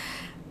figure,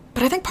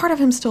 but I think part of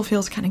him still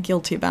feels kind of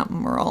guilty about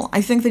Merle.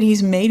 I think that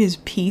he's made his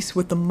peace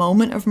with the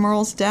moment of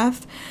Merle's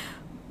death,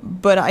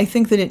 but I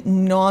think that it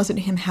gnaws at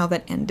him how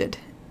that ended.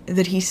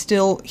 That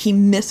he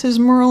misses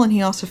Merle, and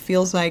he also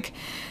feels like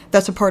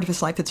that's a part of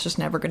his life that's just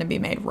never going to be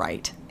made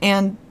right.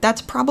 And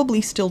that's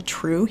probably still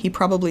true. He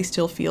probably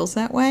still feels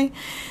that way.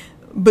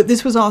 But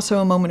this was also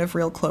a moment of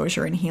real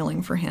closure and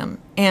healing for him.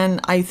 And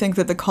I think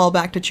that the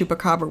callback to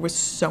Chupacabra was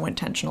so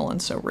intentional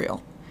and so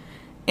real.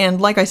 And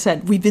like I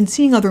said, we've been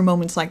seeing other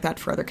moments like that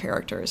for other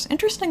characters.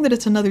 Interesting that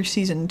it's another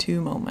season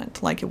 2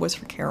 moment, like it was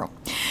for Carol.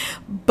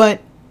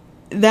 But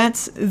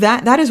that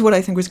is what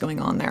I think was going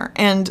on there.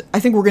 And I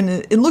think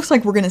it looks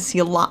like we're going to see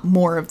a lot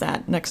more of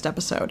that next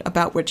episode,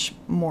 about which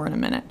more in a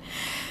minute.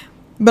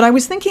 But I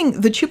was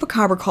thinking, the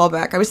Chupacabra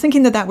callback, I was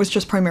thinking that was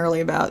just primarily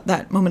about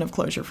that moment of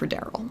closure for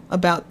Daryl,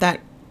 about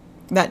that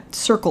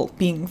circle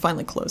being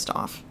finally closed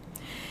off.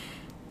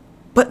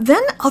 But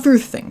then other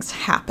things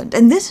happened,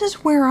 and this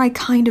is where I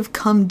kind of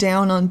come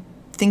down on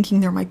thinking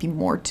there might be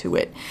more to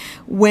it.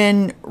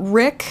 When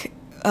Rick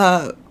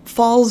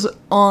falls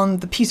on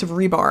the piece of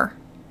rebar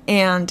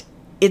and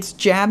it's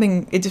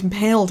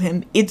impaled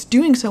him. It's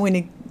doing so in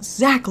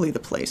exactly the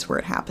place where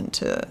it happened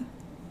to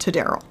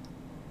Daryl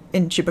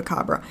in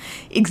Chupacabra.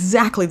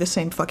 Exactly the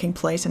same fucking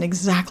place and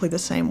exactly the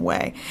same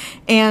way.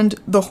 And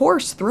the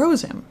horse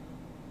throws him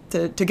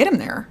to get him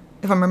there,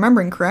 if I'm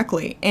remembering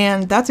correctly.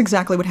 And that's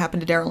exactly what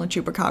happened to Daryl and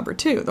Chupacabra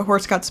too. The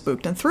horse got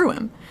spooked and threw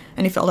him,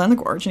 and he fell down the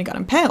gorge and he got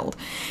impaled.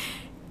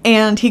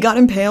 And he got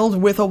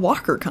impaled with a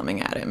walker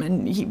coming at him,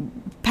 and he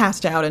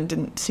passed out and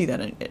didn't see that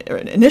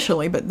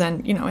initially, but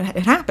then,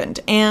 it happened.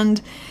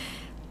 And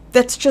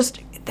that's just,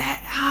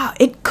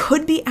 it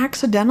could be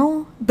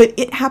accidental, but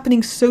it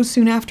happening so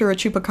soon after a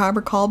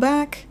Chupacabra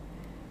callback,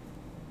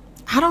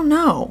 I don't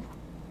know.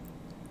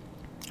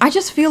 I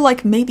just feel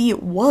like maybe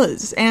it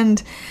was.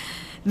 And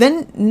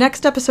then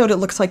next episode, it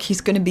looks like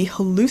he's going to be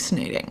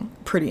hallucinating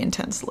pretty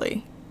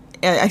intensely.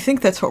 I think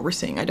that's what we're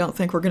seeing. I don't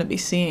think we're going to be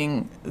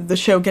seeing the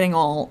show getting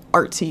all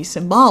artsy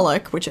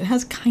symbolic, which it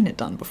has kind of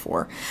done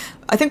before.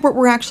 I think what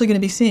we're actually going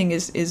to be seeing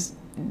is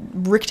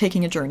Rick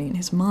taking a journey in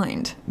his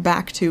mind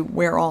back to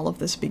where all of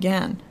this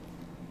began.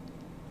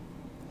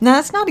 Now,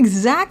 that's not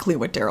exactly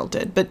what Daryl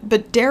did, but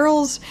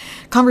Daryl's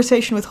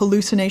conversation with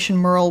Hallucination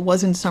Merle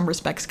was in some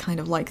respects kind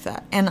of like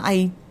that. And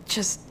I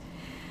just...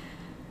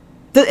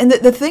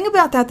 The thing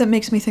about that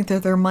makes me think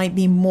that there might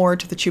be more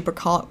to the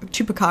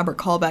Chupacabra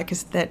callback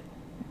is that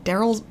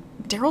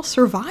Daryl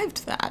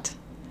survived that.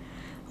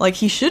 Like,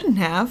 he shouldn't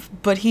have,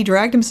 but he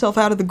dragged himself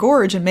out of the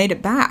gorge and made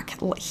it back.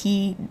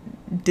 He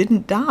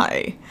didn't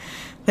die.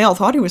 They all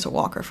thought he was a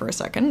walker for a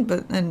second,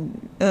 but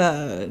then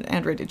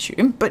Andre did shoot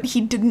him, but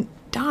he didn't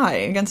die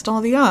against all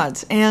the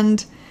odds.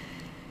 And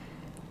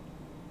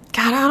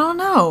God, I don't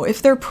know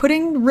if they're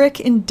putting Rick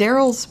in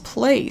Daryl's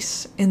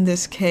place in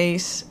this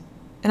case.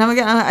 And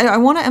I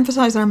want to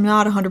emphasize that I'm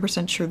not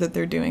 100% sure that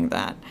they're doing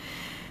that,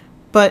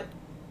 but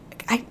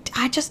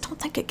I just don't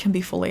think it can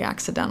be fully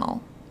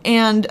accidental.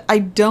 And I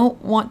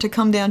don't want to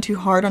come down too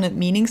hard on it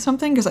meaning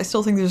something, because I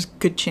still think there's a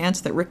good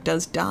chance that Rick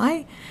does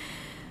die.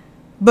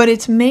 But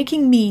it's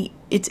inching me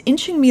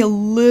a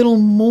little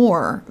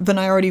more than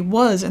I already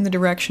was in the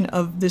direction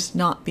of this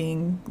not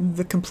being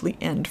the complete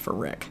end for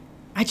Rick.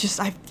 I just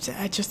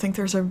think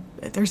there's a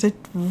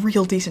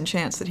real decent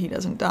chance that he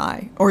doesn't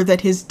die, or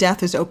that his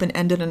death is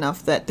open-ended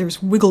enough that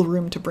there's wiggle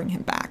room to bring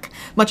him back,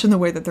 much in the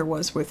way that there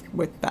was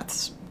with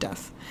Beth's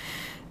death.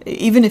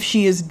 Even if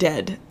she is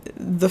dead,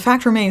 the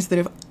fact remains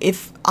that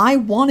if I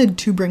wanted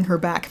to bring her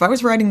back, if I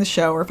was writing the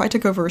show, or if I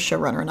took over as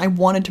showrunner and I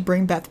wanted to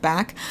bring Beth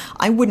back,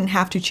 I wouldn't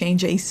have to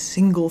change a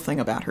single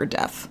thing about her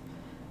death,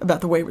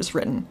 about the way it was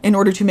written, in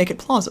order to make it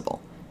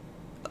plausible.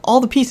 All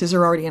the pieces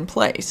are already in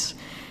place.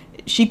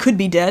 She could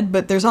be dead,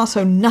 but there's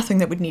also nothing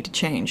that would need to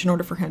change in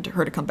order for her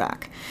to come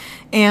back.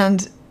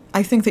 And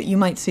I think that you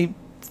might see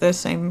the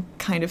same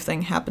kind of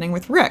thing happening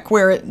with Rick,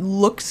 where it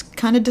looks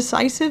kind of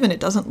decisive and it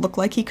doesn't look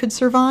like he could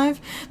survive,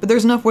 but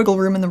there's enough wiggle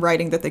room in the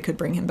writing that they could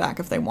bring him back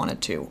if they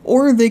wanted to,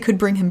 or they could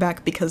bring him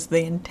back because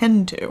they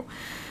intend to.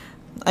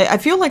 I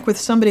feel like with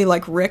somebody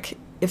like Rick,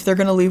 if they're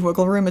going to leave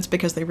wiggle room, it's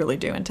because they really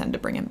do intend to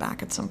bring him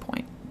back at some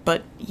point.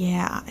 But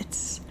yeah,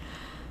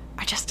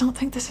 I just don't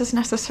think this is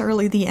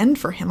necessarily the end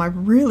for him. I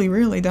really,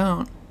 really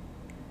don't.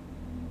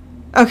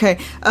 Okay,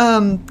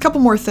 couple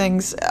more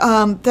things.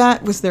 That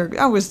was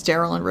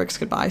Daryl and Rick's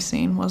goodbye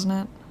scene, wasn't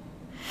it?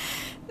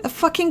 It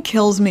fucking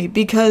kills me,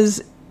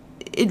 because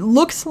it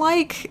looks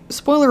like,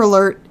 spoiler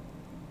alert,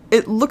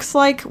 it looks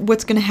like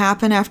what's going to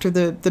happen after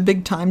the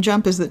big time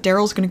jump is that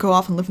Daryl's going to go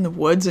off and live in the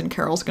woods and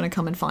Carol's going to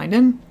come and find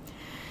him.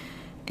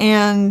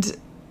 And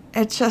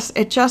it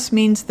just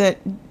means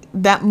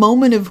that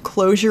moment of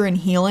closure and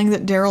healing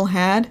that Daryl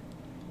had,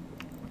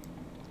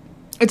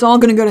 it's all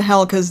going to go to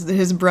hell because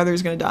his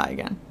brother's going to die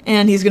again.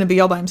 And he's going to be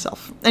all by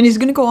himself. And he's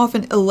going to go off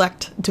and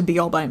elect to be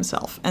all by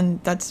himself.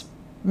 And that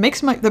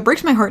breaks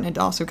my heart, and it's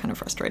also kind of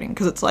frustrating,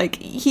 because it's like,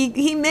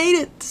 he made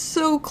it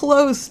so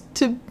close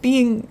to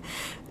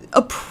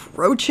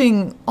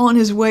approaching on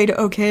his way to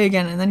okay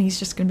again, and then he's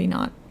just going to be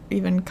not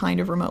even kind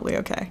of remotely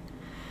okay.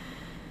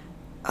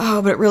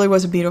 Oh, but it really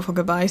was a beautiful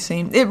goodbye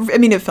scene.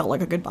 It felt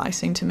like a goodbye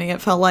scene to me. I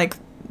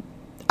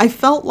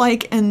felt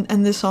like,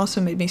 and this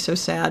also made me so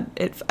sad,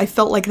 I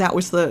felt like that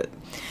was the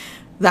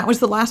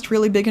last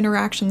really big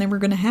interaction they were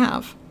going to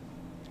have.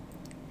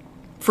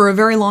 For a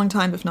very long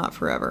time, if not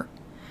forever.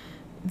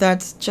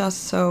 That's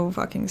just so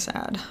fucking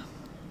sad.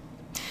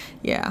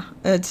 Yeah,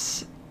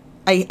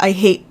 I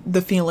hate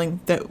the feeling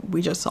that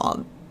we just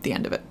saw the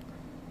end of it.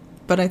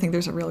 But I think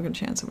there's a real good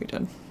chance that we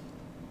did.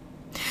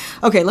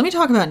 Okay, let me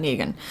talk about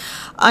Negan.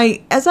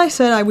 As I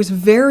said, I was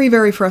very,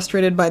 very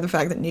frustrated by the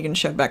fact that Negan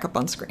showed back up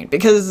on screen,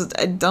 because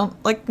I don't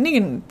like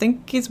Negan,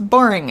 think he's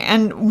boring.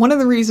 And one of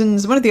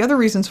the other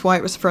reasons why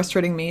it was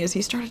frustrating me is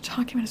he started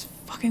talking about his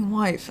fucking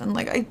wife, and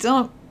I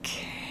don't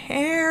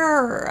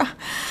care.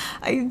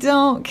 I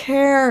don't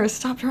care.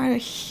 Stop trying to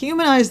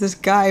humanize this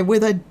guy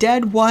with a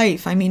dead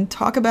wife. I mean,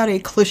 talk about a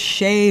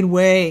cliched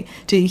way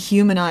to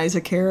humanize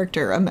a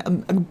character, a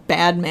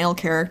bad male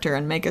character,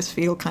 and make us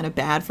feel kind of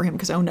bad for him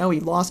because, oh no, he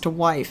lost a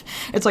wife.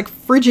 It's like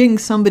fridging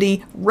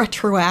somebody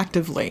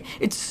retroactively.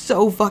 It's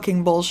so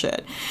fucking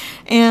bullshit.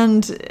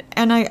 And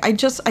I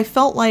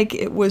felt like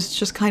it was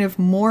just kind of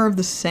more of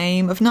the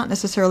same, of not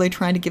necessarily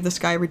trying to give this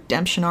guy a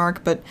redemption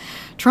arc, but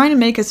trying to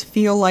make us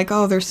feel like,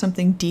 oh, there's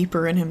something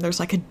deeper in him. There's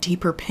like a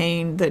deeper pain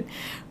that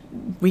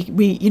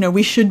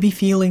we should be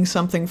feeling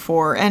something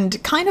for.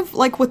 And kind of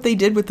like what they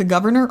did with the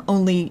governor,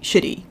 only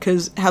shitty,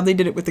 because how they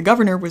did it with the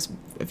governor was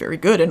very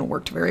good and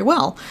worked very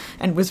well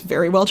and was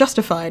very well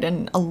justified.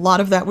 And a lot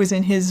of that was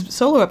in his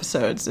solo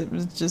episodes. It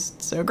was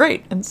just so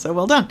great and so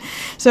well done.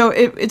 So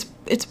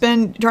it's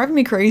been driving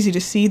me crazy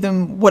to see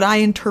them, what I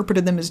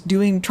interpreted them as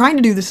doing, trying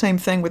to do the same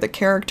thing with a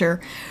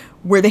character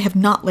where they have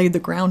not laid the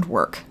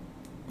groundwork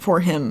for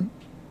him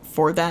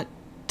for that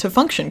to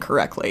function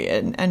correctly.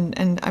 And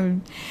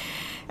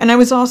I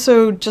was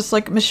also just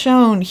like,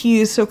 Michonne,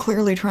 he is so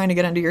clearly trying to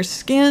get under your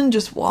skin.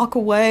 Just walk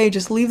away.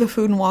 Just leave the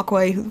food and walk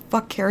away. Who the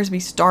fuck cares if he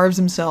starves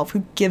himself?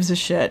 Who gives a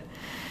shit?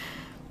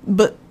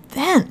 But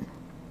then,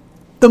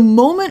 the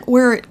moment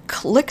where it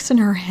clicks in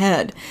her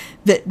head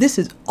that this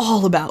is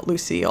all about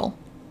Lucille,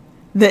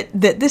 that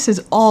this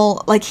is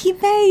all, like,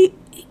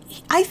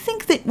 I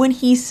think that when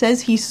he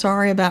says he's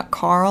sorry about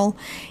Carl,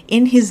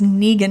 in his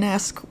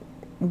Negan-esque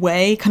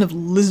way, kind of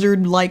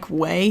lizard-like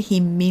way,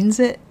 he means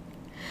it.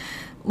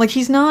 Like,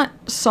 he's not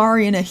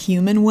sorry in a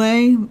human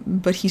way,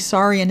 but he's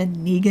sorry in a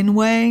Negan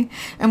way.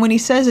 And when he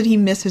says that he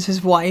misses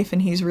his wife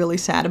and he's really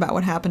sad about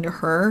what happened to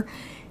her,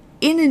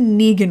 in a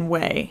Negan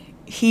way,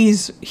 he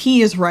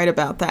is right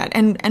about that.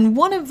 And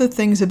one of the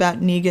things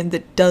about Negan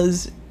that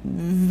does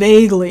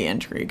vaguely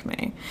intrigue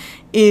me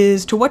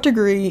is, to what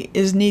degree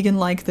is Negan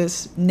like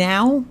this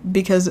now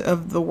because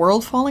of the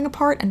world falling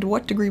apart, and to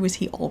what degree was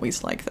he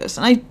always like this?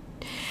 And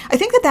I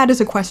think that is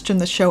a question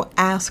the show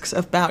asks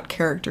about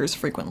characters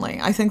frequently.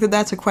 I think that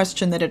that's a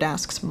question that it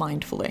asks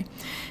mindfully.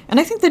 And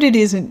I think that it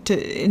isn't,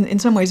 in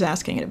some ways,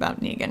 asking it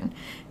about Negan.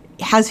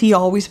 Has he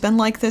always been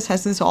like this?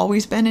 Has this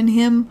always been in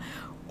him?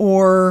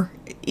 Or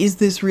is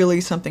this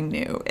really something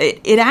new?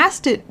 It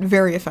asked it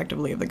very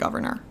effectively of the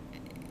governor.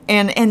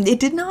 And it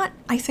did not,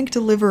 I think,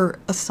 deliver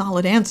a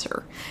solid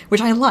answer,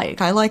 which I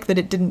like. I like that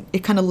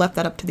it kind of left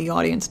that up to the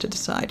audience to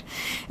decide.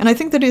 And I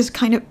think that it's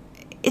kind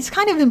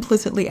of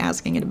implicitly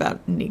asking it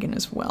about Negan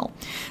as well.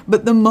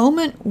 But the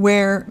moment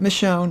where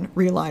Michonne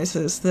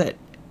realizes that,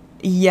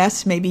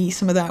 yes, maybe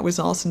some of that was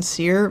all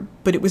sincere,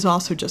 but it was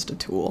also just a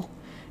tool.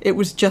 It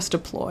was just a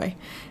ploy.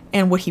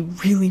 And what he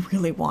really,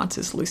 really wants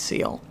is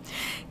Lucille.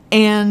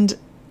 And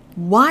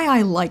why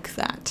I like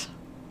that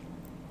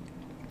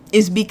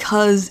is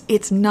because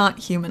it's not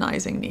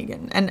humanizing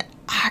Negan. And,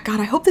 God,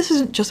 I hope this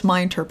isn't just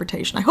my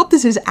interpretation. I hope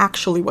this is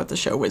actually what the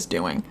show was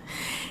doing.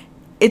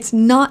 It's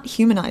not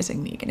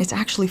humanizing Negan. It's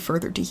actually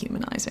further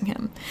dehumanizing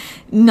him.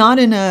 Not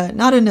in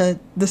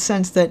the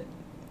sense that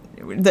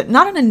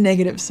not in a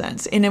negative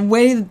sense, in a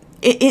way,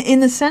 in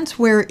the sense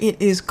where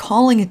it is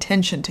calling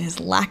attention to his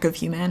lack of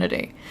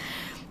humanity.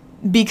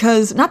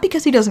 Not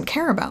because he doesn't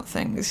care about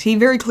things. He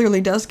very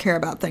clearly does care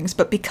about things,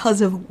 but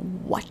because of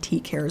what he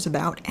cares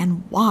about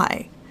and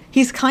why.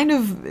 He's kind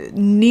of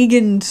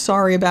Negan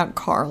sorry about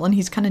Carl, and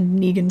he's kind of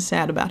Negan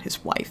sad about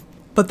his wife.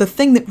 But the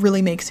thing that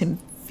really makes him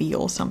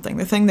feel something,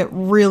 the thing that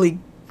really,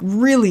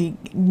 really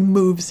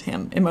moves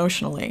him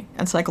emotionally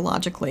and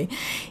psychologically,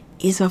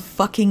 is a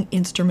fucking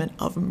instrument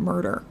of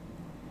murder.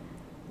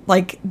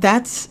 Like,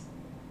 that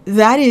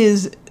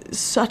is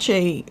such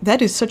a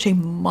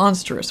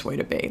monstrous way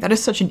to be. That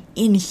is such an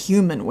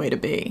inhuman way to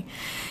be.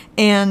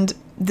 And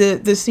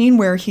the scene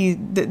where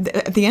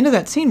at the end of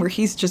that scene where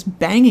he's just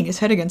banging his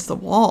head against the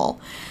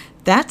wall,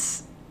 that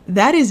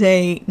is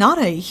not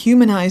a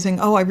humanizing,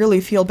 oh, I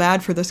really feel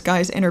bad for this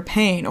guy's inner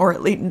pain, or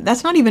at least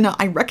that's not even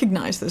I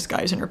recognize this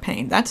guy's inner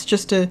pain. That's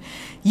just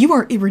you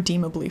are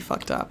irredeemably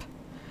fucked up.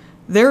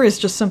 There is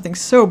just something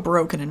so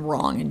broken and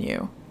wrong in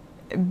you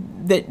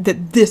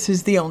that this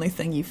is the only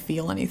thing you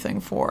feel anything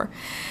for.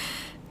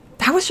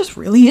 That was just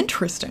really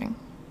interesting.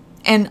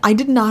 And I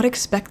did not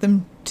expect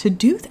them to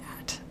do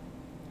that.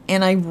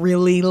 And I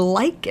really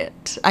like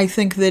it. I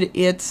think that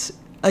it's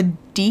a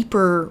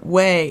deeper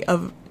way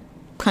of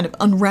kind of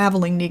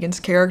unraveling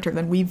Negan's character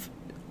than we've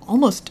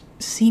almost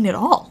seen at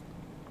all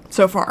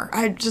so far.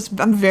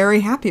 I'm very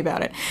happy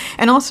about it.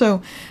 And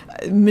also,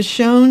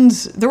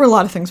 Michonne's, there were a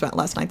lot of things about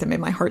last night that made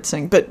my heart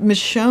sing, but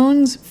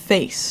Michonne's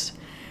face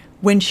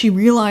when she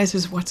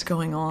realizes what's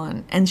going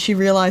on, and she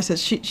realizes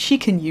she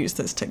can use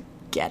this to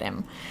get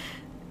him.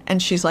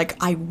 And she's like,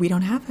 we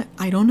don't have it.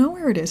 I don't know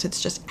where it is.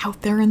 It's just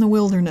out there in the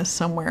wilderness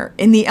somewhere,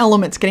 in the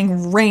elements,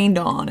 getting rained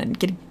on and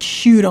getting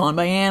chewed on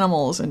by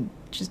animals and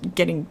just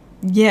getting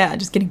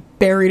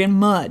buried in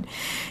mud.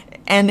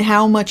 And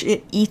how much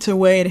it eats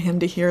away to him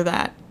to hear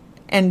that.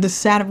 And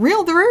the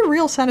very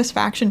real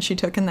satisfaction she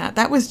took in that.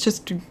 That was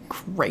just a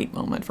great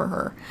moment for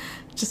her.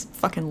 Just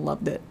fucking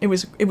loved it. It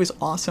was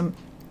awesome.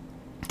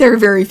 There are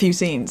very few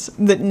scenes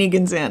that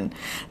Negan's in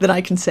that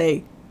I can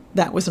say,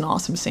 that was an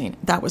awesome scene.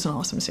 That was an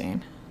awesome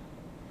scene.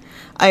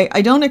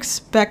 I don't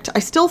expect, I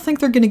still think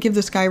they're going to give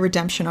this guy a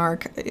redemption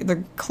arc. They're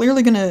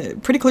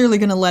pretty clearly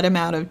going to let him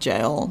out of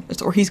jail,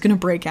 or he's going to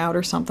break out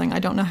or something. I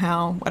don't know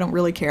how. I don't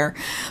really care.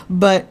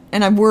 And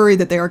I'm worried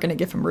that they are going to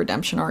give him a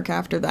redemption arc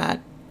after that.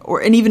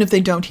 And even if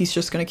they don't, he's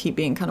just going to keep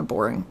being kind of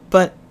boring.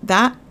 But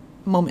that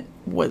moment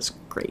was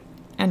great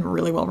and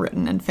really well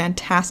written and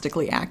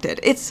fantastically acted.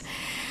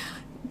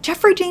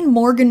 Jeffrey Dean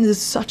Morgan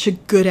is such a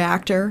good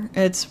actor.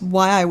 It's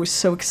why I was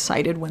so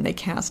excited when they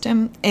cast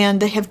him.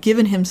 And they have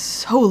given him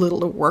so little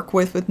to work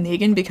with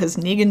Negan, because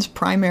Negan's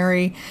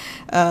primary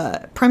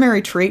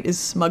trait is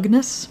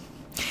smugness.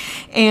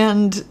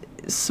 And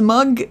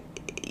smug,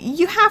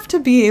 you have to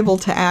be able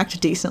to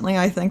act decently,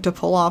 I think, to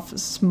pull off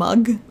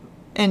smug.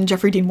 And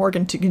Jeffrey Dean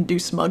Morgan can do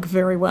smug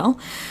very well.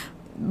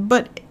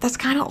 But that's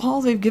kind of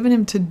all they've given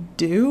him to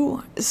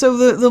do.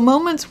 So the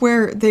moments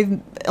where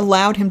they've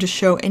allowed him to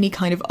show any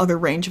kind of other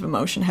range of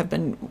emotion have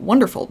been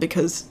wonderful,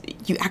 because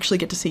you actually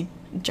get to see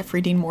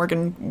Jeffrey Dean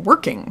Morgan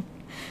working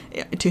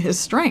to his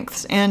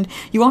strengths. And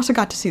you also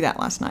got to see that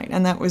last night.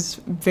 And that was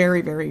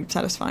very, very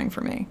satisfying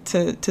for me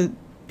to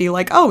be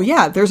like, oh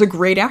yeah, there's a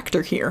great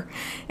actor here.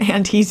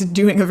 And he's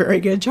doing a very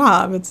good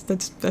job.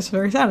 That's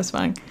very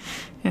satisfying.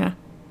 Yeah.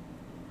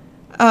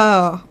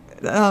 Oh.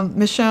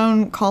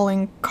 Michonne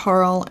calling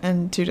Carl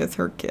and Judith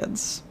her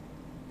kids.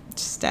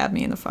 Just stabbed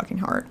me in the fucking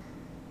heart.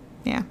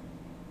 Yeah.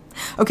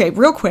 Okay,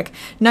 real quick.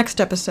 Next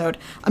episode.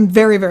 I'm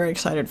very, very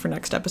excited for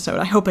next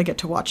episode. I hope I get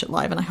to watch it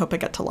live, and I hope I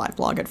get to live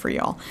vlog it for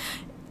y'all.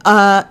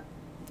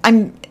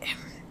 I'm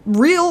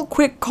real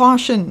quick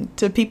caution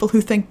to people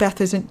who think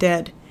Beth isn't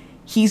dead.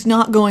 He's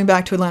not going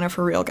back to Atlanta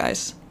for real,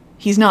 guys.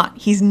 He's not.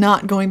 He's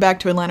not going back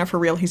to Atlanta for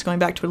real. He's going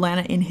back to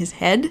Atlanta in his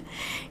head.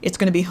 It's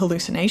going to be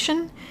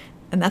hallucination.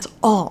 And that's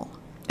all.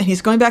 And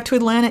he's going back to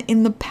Atlanta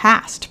in the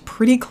past,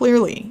 pretty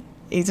clearly.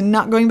 He's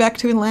not going back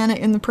to Atlanta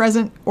in the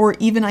present, or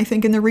even, I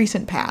think, in the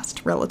recent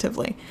past,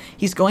 relatively.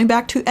 He's going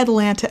back to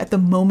Atlanta at the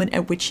moment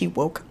at which he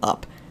woke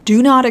up.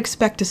 Do not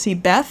expect to see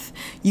Beth.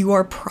 You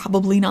are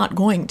probably not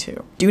going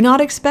to. Do not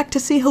expect to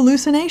see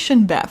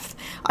hallucination Beth.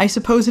 I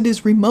suppose it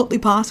is remotely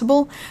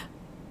possible,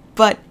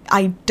 but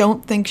I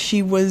don't think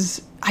she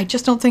was... I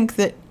don't think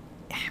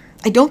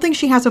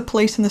she has a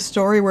place in the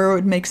story where it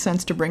would make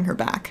sense to bring her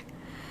back.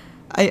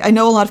 I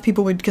know a lot of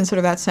people would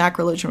consider that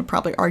sacrilege and would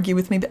probably argue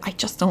with me, but I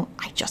just don't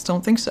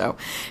think so.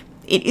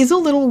 It is a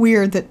little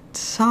weird that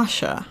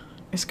Sasha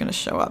is going to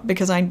show up,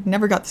 because I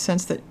never got the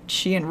sense that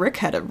she and Rick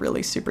had a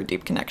really super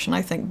deep connection.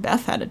 I think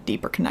Beth had a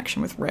deeper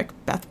connection with Rick.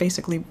 Beth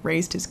basically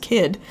raised his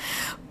kid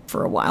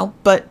for a while,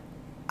 but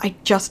I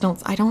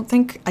don't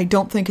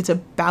think it's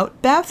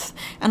about Beth,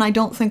 and I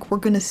don't think we're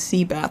going to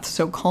see Beth,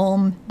 so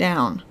calm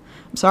down.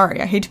 I'm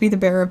sorry, I hate to be the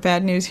bearer of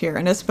bad news here,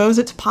 and I suppose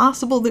it's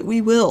possible that we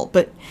will,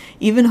 but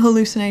even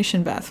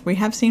Hallucination Beth, we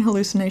have seen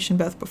Hallucination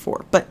Beth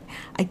before, but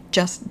I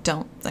just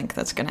don't think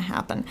that's going to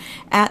happen.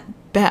 At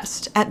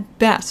best,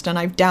 and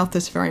I doubt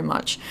this very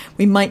much,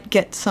 we might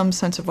get some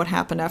sense of what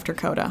happened after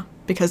Coda,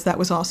 because that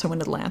was also in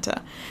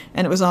Atlanta,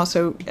 and it was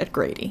also at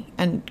Grady,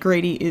 and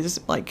Grady is,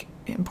 like,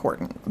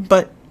 important,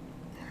 but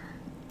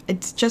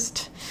it's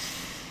just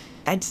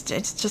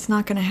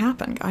not going to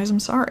happen, guys. I'm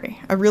sorry.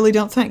 I really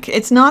don't think.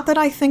 It's not that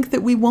I think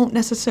that we won't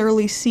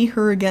necessarily see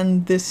her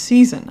again this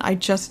season. I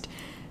think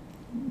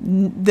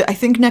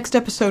next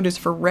episode is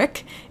for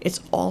Rick.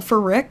 It's all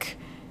for Rick.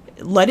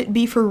 Let it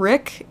be for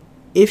Rick.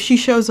 If she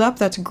shows up,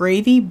 that's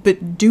gravy,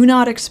 but do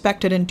not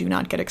expect it and do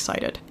not get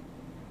excited.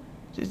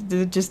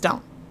 Just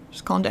don't.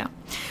 Just calm down.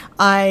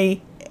 I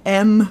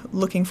am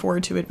looking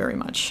forward to it very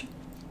much.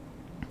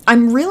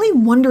 I'm really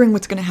wondering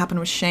what's going to happen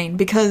with Shane,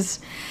 because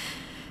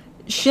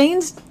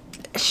Shane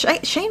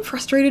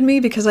frustrated me,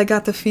 because I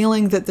got the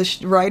feeling that the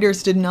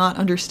writers did not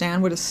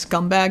understand what a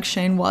scumbag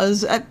Shane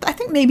was. I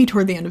think maybe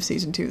toward the end of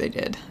season 2 they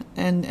did,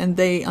 and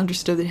they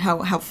understood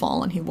how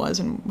fallen he was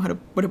and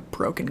what a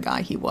broken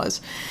guy he was.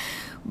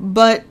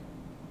 But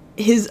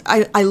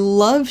I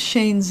love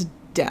Shane's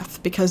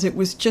death, because it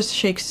was just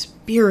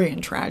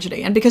Shakespearean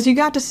tragedy, and because you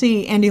got to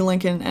see Andy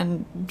Lincoln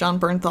and John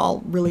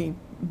Bernthal really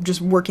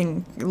just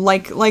working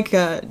like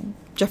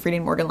Jeffrey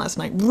Dean Morgan last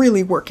night,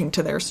 really working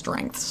to their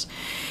strengths.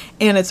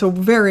 And it's a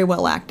very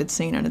well acted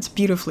scene, and it's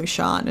beautifully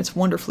shot, and it's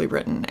wonderfully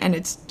written, and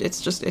it's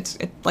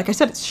like I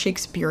said, it's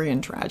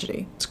Shakespearean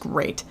tragedy. It's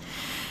great.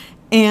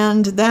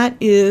 And that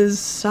is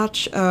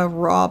such a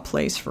raw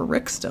place for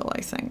Rick still,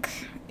 I think.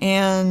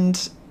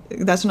 And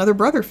that's another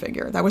brother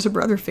figure. That was a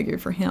brother figure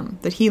for him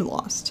that he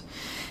lost.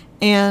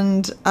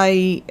 And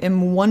I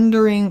am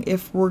wondering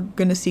if we're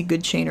going to see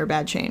good Shane or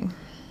bad Shane.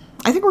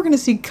 I think we're going to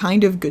see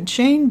kind of good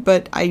Shane,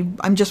 but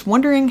I'm just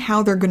wondering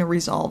how they're going to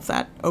resolve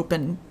that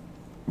open,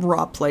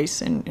 raw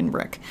place in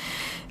Rick.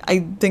 I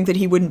think that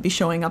he wouldn't be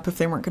showing up if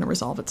they weren't going to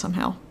resolve it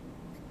somehow.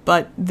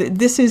 But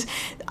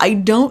I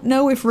don't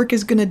know if Rick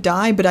is going to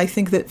die, but I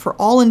think that for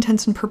all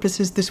intents and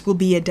purposes, this will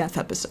be a death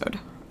episode.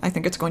 I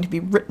think it's going to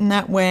be written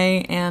that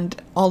way,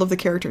 and all of the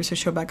characters who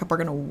show back up are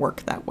going to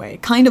work that way.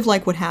 Kind of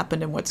like what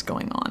happened and what's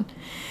going on.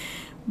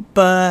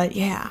 But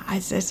yeah,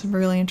 I'm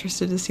really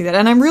interested to see that.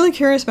 And I'm really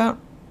curious about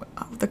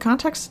the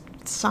context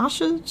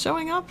Sasha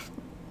showing up.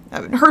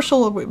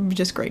 Herschel, it would be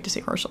just great to see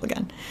Herschel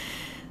again.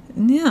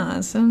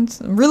 Yeah, so I'm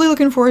really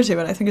looking forward to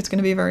it. I think it's going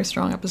to be a very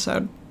strong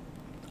episode.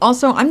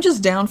 Also, I'm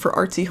just down for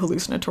artsy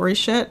hallucinatory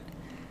shit.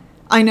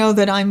 I know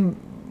that I'm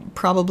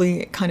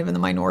probably kind of in the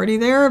minority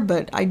there,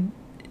 but I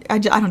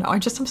don't know. I'm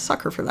a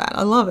sucker for that.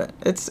 I love it.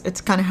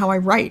 It's kind of how I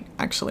write,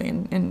 actually,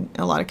 in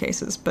a lot of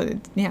cases. But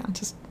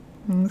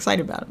I'm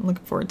excited about it. I'm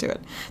looking forward to it.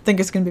 I think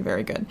it's going to be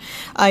very good.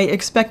 I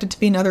expect it to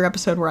be another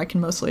episode where I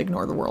can mostly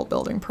ignore the world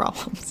building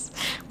problems,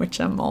 which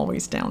I'm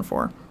always down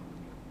for.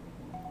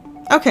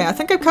 Okay, I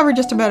think I've covered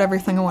just about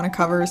everything I want to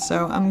cover,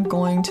 so I'm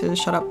going to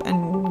shut up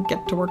and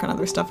get to work on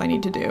other stuff I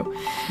need to do.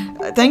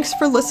 Thanks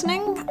for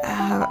listening.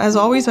 As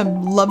always, I'd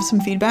love some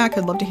feedback.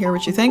 I'd love to hear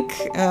what you think.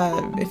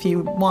 If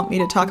you want me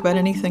to talk about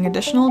anything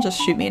additional,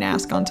 just shoot me an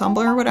ask on Tumblr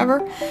or whatever.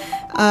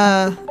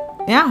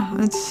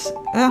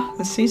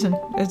 This season.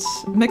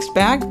 It's a mixed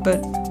bag,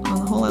 but on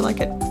the whole, I like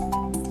it.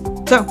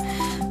 So,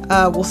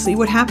 we'll see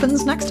what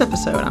happens next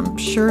episode. I'm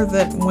sure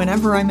that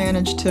whenever I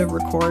manage to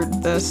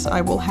record this,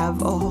 I will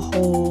have a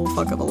whole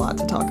fuck of a lot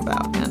to talk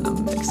about, and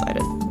I'm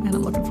excited, and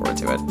I'm looking forward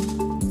to it.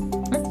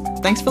 All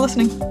right, thanks for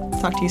listening.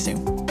 Talk to you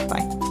soon.